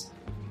passes,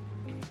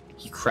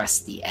 you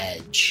crest the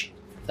edge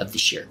of the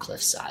sheer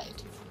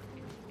cliffside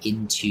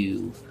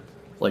into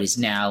what is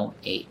now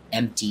an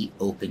empty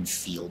open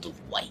field of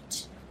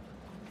white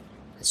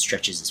that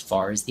stretches as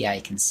far as the eye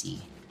can see,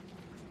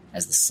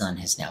 as the sun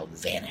has now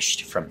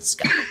vanished from the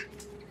sky.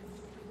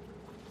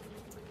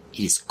 It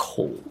is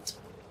cold.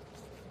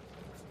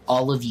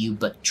 All of you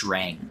but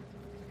Drang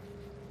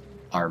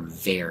are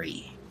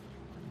very,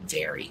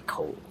 very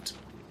cold.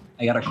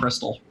 I got a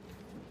crystal.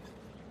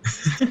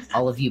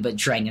 All of you but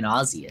Drang and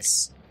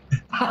Osius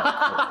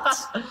are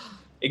cold.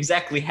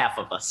 Exactly half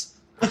of us.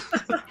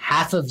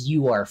 Half of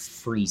you are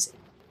freezing.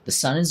 The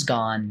sun is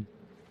gone.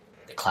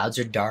 The clouds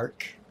are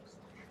dark.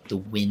 The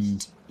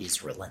wind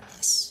is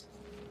relentless.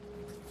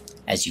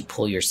 As you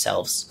pull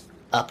yourselves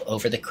up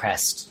over the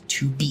crest,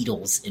 2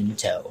 beetles in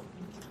tow,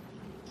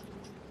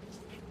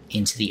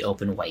 into the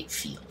open white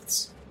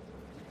fields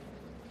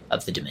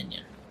of the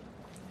Dominion.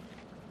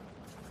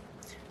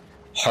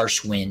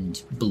 Harsh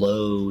wind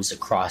blows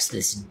across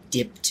this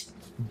dipped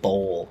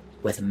bowl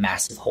with a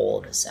massive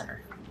hole in the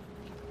center.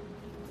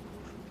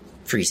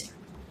 Freezing.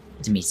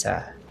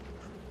 Demeter,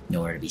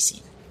 nowhere to be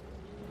seen.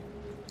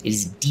 It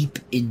is deep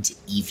into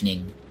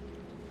evening,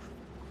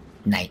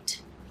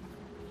 night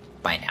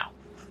by now.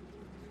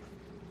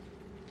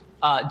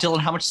 Dylan,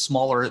 how much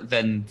smaller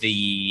than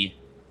the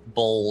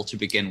bowl to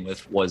begin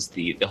with was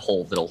the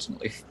hole that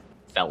ultimately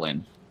fell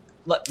in?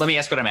 Let me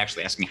ask what I'm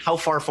actually asking. How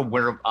far from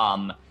where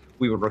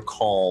we would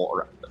recall,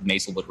 or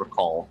Maisel would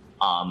recall,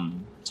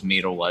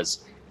 Tomato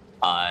was,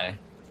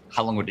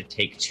 how long would it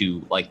take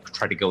to like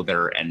try to go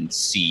there and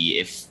see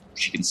if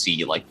she can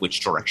see like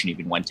which direction he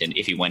even went in,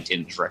 if he went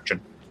in a direction?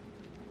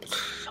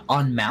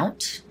 On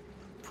mount,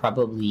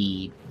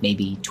 probably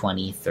maybe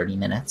 20, 30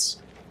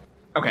 minutes.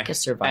 Okay. Make a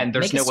survival. And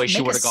there's no way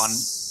she would have gone.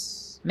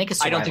 Make a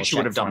survival I don't think she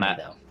would have check done for me,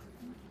 that.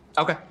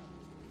 though. Okay.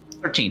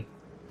 13.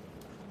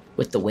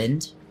 With the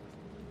wind,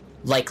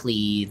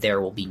 likely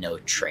there will be no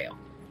trail.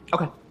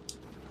 Okay.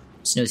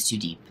 Snow's too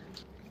deep.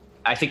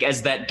 I think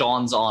as that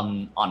dawns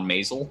on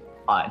Maisel,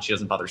 and she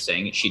doesn't bother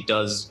saying it, she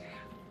does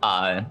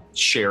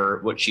share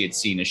what she had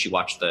seen as she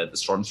watched the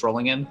storms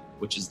rolling in,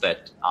 which is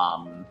that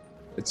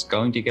it's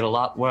going to get a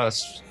lot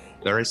worse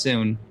very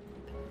soon.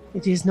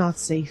 It is not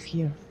safe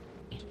here.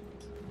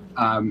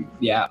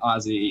 Yeah,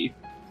 Ozzy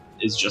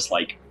is just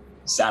like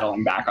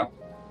saddling back up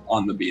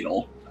on the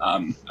beetle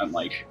and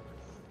like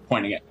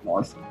pointing it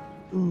north.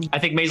 I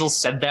think Maisel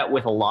said that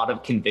with a lot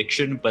of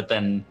conviction, but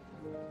then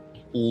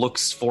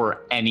looks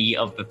for any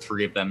of the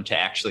three of them to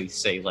actually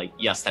say like,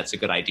 yes, that's a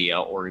good idea,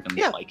 or even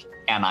like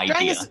an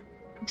idea.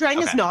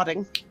 Drang is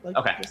nodding. Like,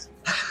 Okay.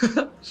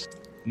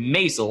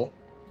 Maisel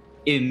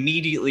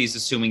immediately is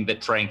assuming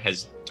that Drang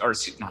has, or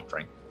not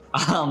Drang,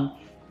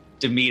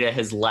 Demita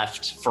has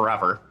left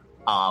forever,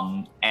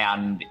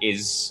 and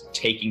is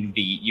taking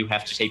you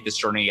have to take this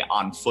journey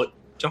on foot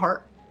to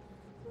heart.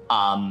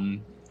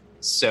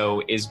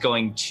 So is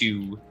going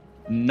to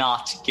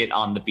not get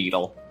on the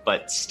beetle,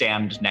 but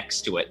stand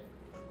next to it.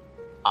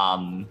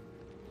 And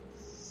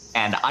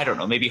I don't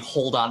know, maybe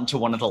hold on to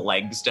one of the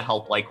legs to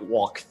help like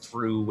walk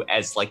through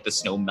as like the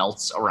snow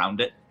melts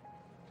around it.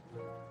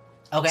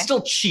 Okay.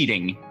 Still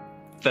cheating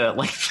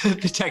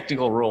the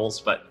technical rules,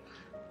 but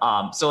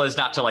so as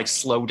not to like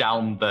slow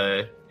down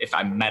if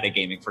I'm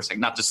metagaming for a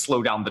second, not to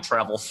slow down the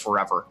travel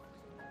forever.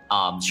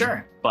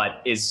 Sure.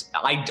 But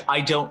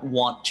I don't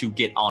want to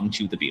get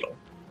onto the beetle.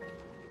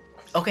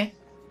 Okay.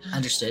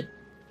 Understood.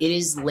 It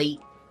is late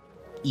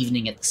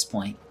evening at this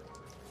point.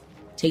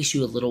 Takes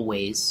you a little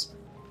ways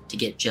to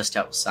get just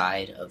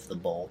outside of the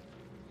bowl,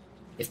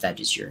 if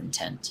that is your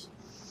intent.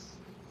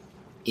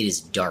 It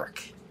is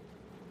dark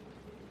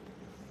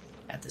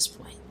at this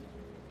point.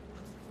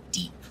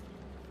 Deep,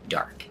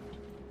 dark,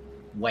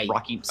 white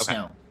Rocky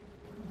snow,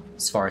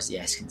 as far as the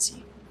eyes can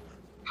see.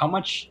 How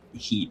much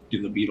heat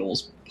do the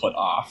beetles put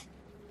off?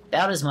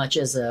 About as much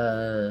as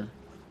like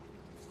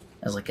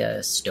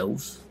a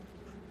stove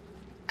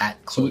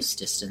at close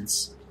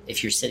distance.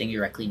 If you're sitting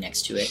directly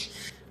next to it,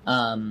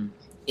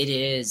 it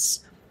is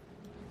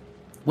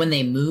when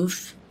they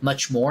move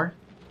much more.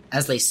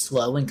 As they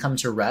slow and come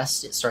to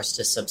rest, it starts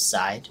to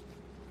subside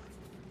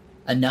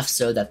enough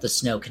so that the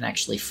snow can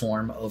actually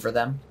form over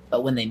them.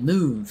 But when they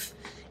move,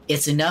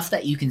 it's enough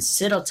that you can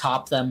sit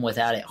atop them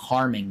without it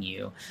harming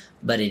you,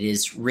 but it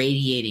is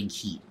radiating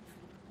heat.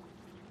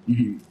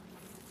 Mm-hmm.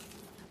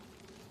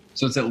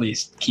 So it's at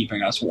least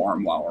keeping us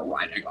warm while we're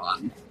riding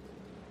on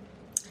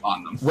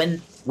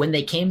them. When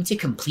they came to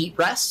complete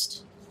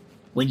rest,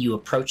 when you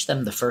approached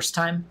them the first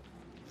time,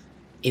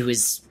 it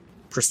was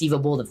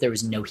perceivable that there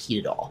was no heat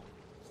at all.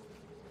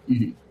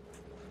 Mm-hmm.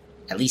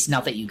 At least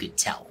not that you could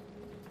tell,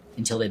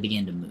 until they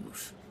began to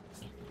move.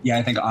 Yeah,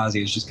 I think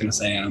Ozzy is just going to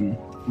say,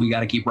 we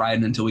got to keep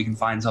riding until we can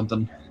find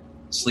something.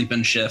 Sleep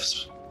in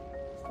shifts.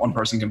 One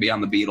person can be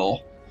on the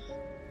beetle.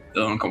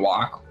 The other one can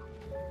walk.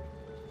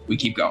 We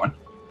keep going.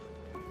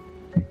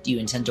 Do you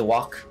intend to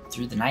walk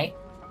through the night?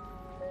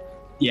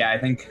 Yeah, I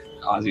think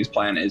Ozzy's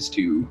plan is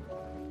to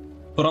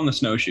put on the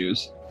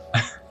snowshoes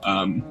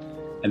and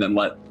then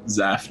let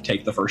Zeph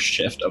take the first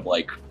shift of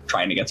like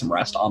trying to get some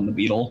rest on the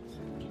beetle.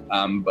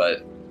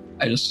 But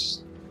I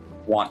just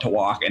want to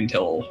walk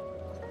until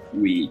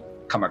we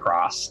come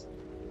across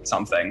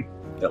something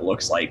that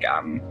looks like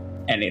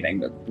anything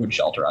that would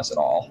shelter us at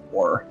all,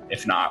 or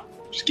if not,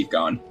 just keep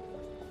going.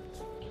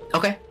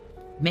 Okay.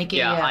 Make it.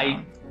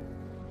 Yeah,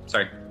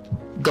 sorry.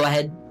 Go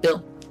ahead,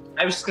 Bill.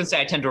 I was just gonna say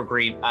I tend to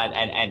agree,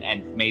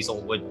 and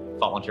Maisel would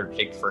volunteer to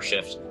take the first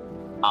shift,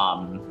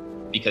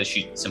 because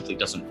she simply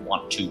doesn't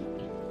want to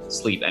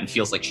sleep and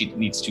feels like she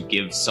needs to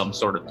give some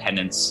sort of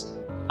penance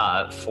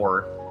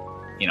for,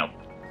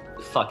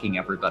 fucking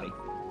everybody.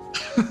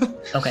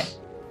 Okay.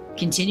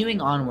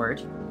 Continuing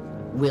onward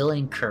will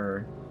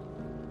incur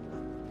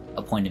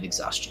a point of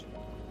exhaustion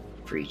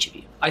for each of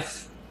you.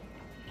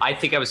 I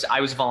think I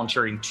was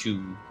volunteering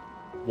to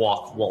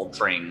walk while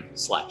Drang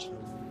slept.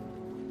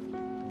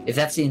 If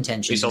that's the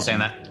intention. Are you still saying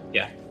that?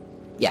 Yeah.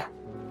 Yeah.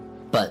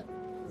 But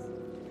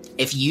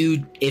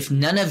if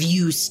none of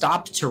you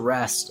stop to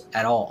rest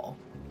at all,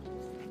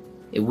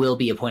 it will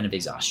be a point of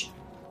exhaustion.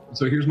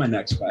 So here's my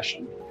next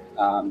question.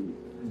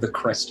 The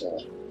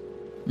crystal.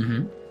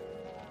 Mm-hmm.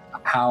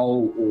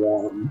 How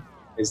warm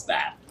is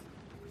that?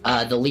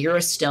 The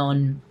Lyra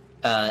stone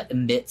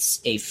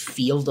emits a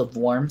field of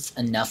warmth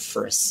enough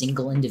for a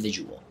single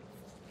individual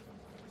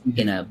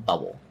in a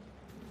bubble.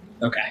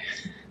 Okay.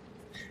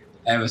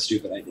 I have a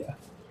stupid idea.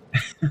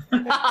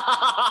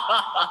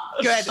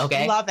 Good.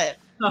 Okay. Love it.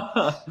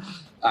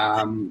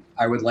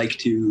 I would like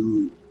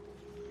to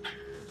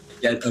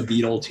get a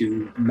beetle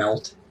to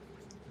melt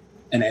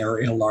an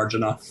area large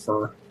enough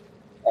for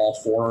all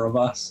 4 of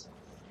us.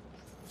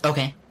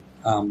 Okay.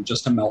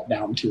 Just to melt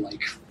down to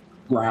like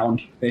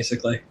ground,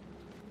 basically.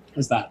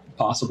 Is that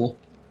possible?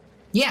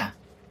 Yeah.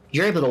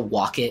 You're able to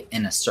walk it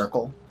in a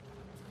circle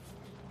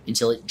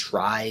until it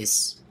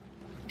dries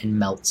and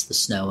melts the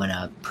snow in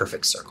a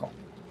perfect circle.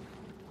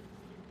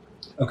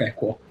 Okay,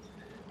 cool.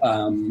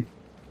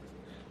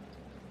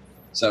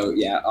 So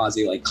yeah,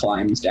 Ozzy like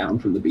climbs down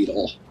from the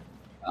beetle,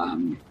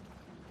 and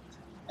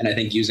I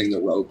think using the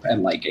rope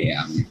and like a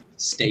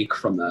stake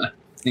from I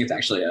think it's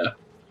actually a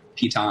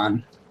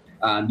piton,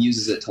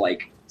 uses it to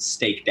like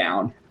stake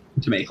down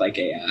to make like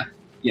a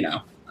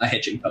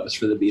hitching post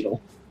for the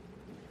beetle.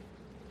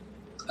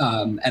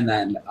 And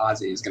then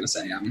Ozzy is gonna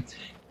say,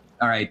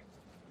 all right,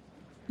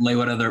 lay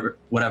whatever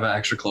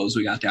extra clothes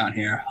we got down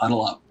here,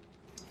 huddle up.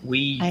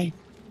 We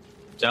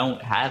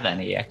don't have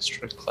any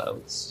extra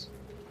clothes.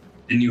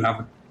 Didn't you have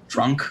a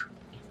trunk?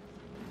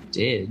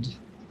 Did,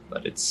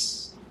 but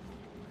it's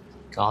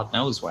God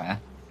knows where.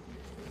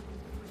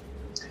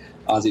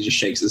 Ozzy just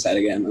shakes his head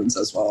again and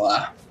says,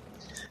 well,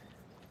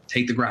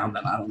 take the ground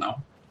then, I don't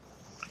know.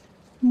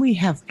 We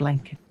have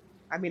blanket.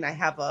 I mean, I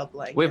have a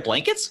blanket. We have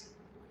blankets?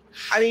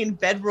 I mean,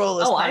 bedroll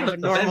is part of a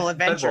normal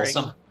adventuring.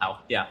 Somehow,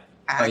 yeah.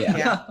 Oh, yeah.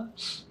 Yeah.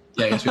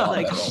 Yeah, I guess we all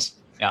Like- have rolls.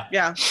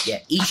 Yeah. Yeah,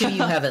 each of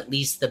you have at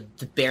least the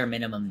bare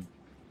minimum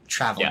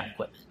traveling Yeah.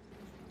 equipment.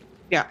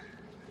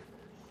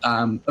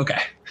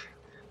 Okay.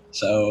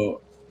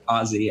 So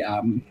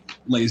Ozzy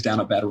lays down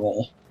a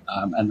bedroll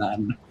and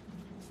then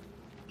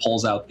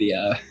pulls out the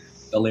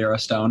Lyra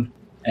stone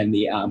and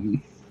the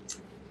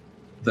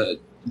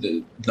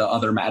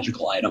other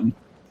magical item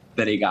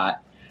that he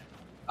got,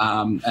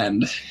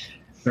 and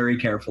very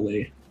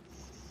carefully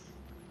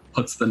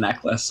puts the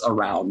necklace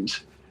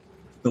around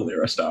the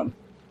Lyra stone.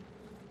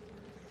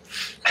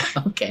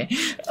 Okay.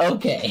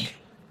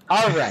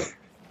 Alrighty.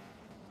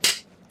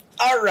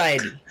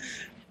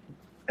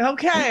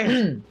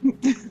 Okay.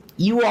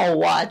 You all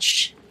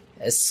watch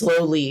as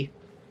slowly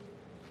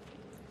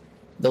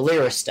the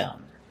Lyra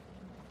Stone,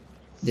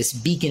 this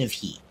beacon of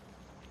heat,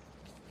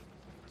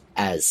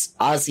 as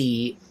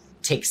Ozzy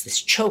takes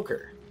this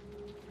choker,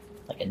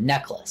 like a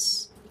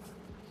necklace,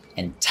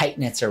 and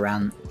tightens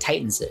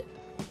it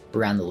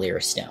around the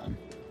Lyra Stone,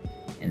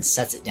 and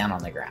sets it down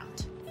on the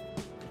ground,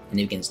 and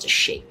it begins to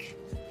shake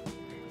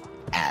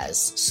as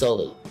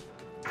slowly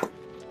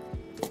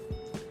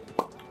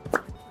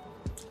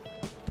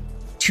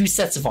 2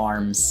 sets of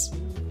arms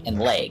and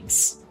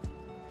legs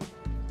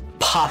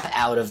pop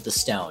out of the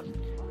stone,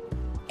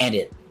 and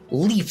it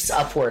leaps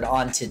upward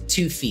onto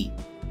 2 feet,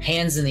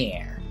 hands in the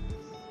air,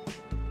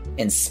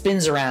 and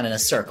spins around in a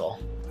circle,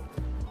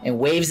 and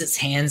waves its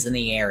hands in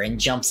the air and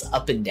jumps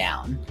up and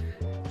down,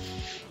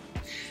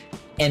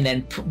 and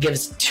then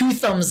gives 2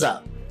 thumbs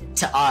up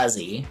to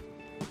Ozzy,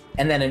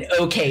 and then an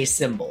OK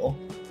symbol,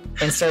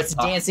 and starts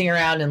dancing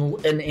around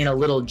in a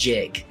little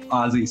jig.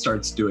 Ozzy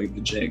starts doing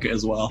the jig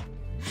as well.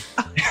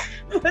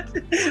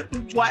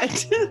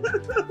 What?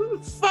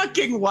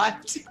 Fucking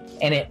what?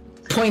 And it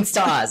points to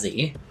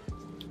Ozzy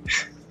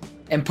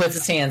and puts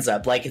its hands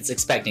up like it's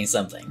expecting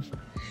something.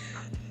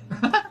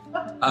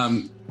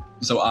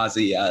 So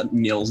Ozzy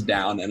kneels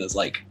down and is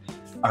like,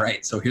 all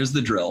right, so here's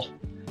the drill.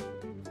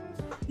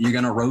 You're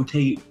going to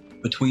rotate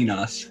between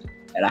us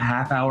at a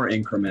half-hour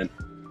increment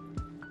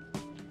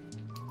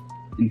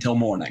until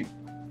morning.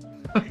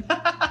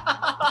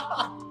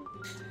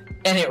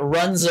 And it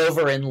runs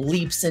over and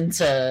leaps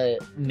into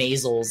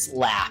Maisel's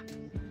lap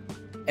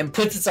and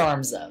puts its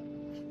arms up.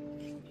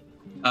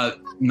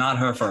 Not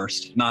her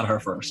first.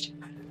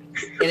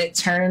 And it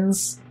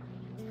turns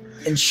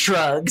and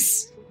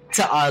shrugs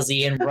to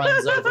Ozzy and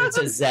runs over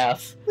to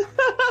Zeph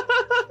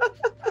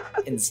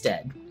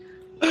instead.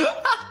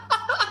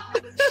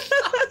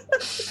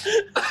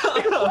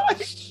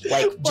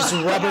 Like just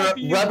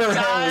rubber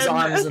hose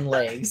arms and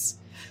legs.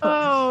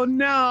 Oh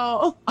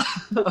no.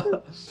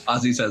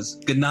 Ozzy says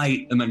good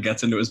night and then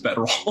gets into his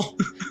bedroll.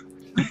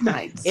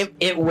 Nice.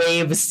 It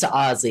waves to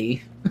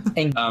Ozzy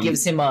and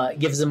gives him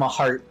a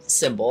heart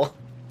symbol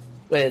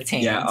with its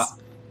hands. Yeah,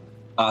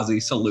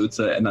 Ozzy salutes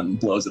it and then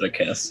blows it a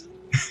kiss.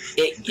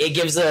 It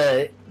gives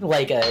a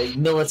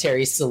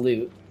military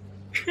salute.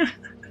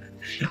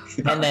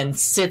 And then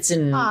sits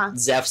in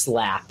Zeph's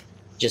lap,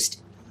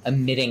 just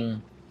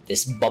emitting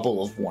this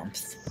bubble of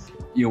warmth.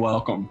 You're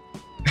welcome.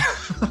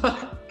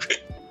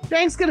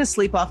 Fang's gonna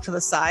sleep off to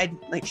the side.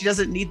 Like, she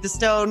doesn't need the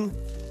stone.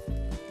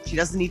 She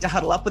doesn't need to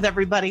huddle up with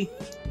everybody.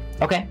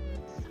 Okay.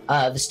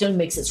 The stone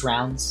makes its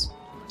rounds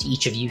to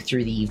each of you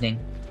through the evening,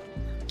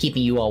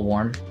 keeping you all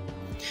warm.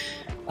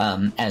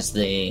 As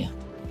the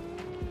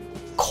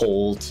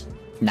cold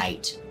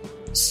night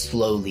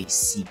slowly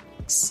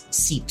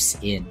seeps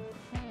in,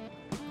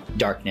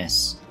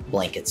 darkness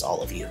blankets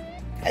all of you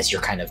as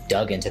you're kind of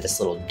dug into this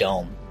little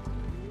dome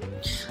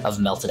of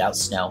melted out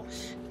snow.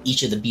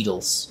 Each of the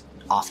beetles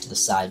off to the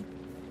side.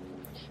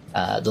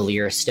 The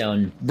Lyra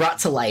Stone brought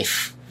to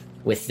life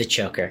with the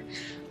choker,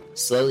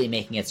 slowly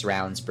making its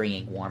rounds,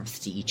 bringing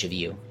warmth to each of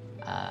you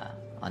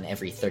on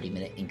every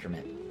 30-minute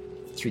increment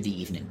through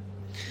the evening,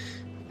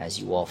 as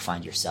you all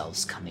find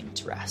yourselves coming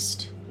to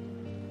rest.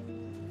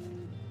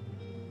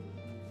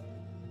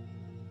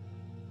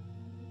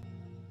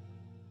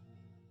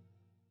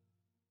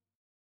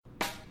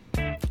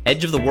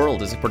 Edge of the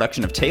World is a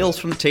production of Tales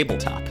from the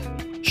Tabletop.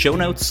 Show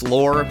notes,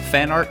 lore,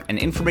 fan art, and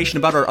information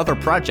about our other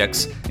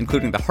projects,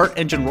 including the Heart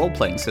Engine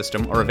role-playing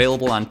system, are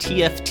available on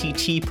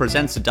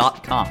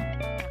tfttpresents.com.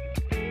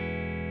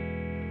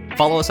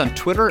 Follow us on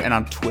Twitter and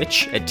on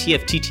Twitch at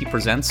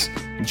TFTTpresents,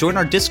 and join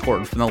our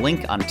Discord from the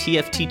link on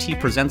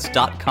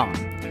tfttpresents.com.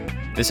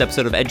 This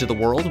episode of Edge of the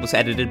World was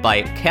edited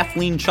by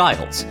Kathleen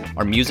Childs.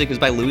 Our music is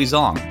by Louis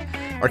Zong.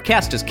 Our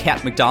cast is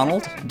Kat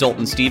McDonald,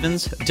 Dalton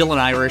Stevens, Dylan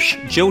Irish,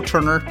 Joe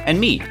Turner, and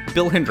me,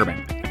 Bill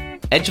Hinderman.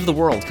 Edge of the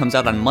World comes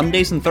out on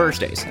Mondays and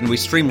Thursdays, and we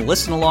stream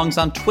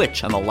listen-alongs on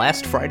Twitch on the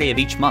last Friday of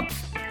each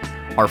month.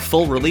 Our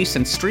full release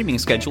and streaming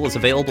schedule is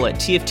available at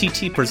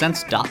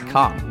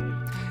tfttpresents.com.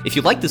 If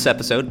you like this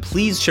episode,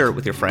 please share it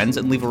with your friends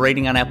and leave a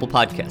rating on Apple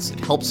Podcasts. It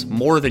helps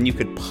more than you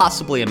could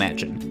possibly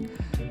imagine.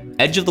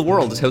 Edge of the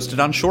World is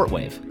hosted on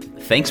Shortwave.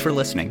 Thanks for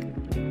listening.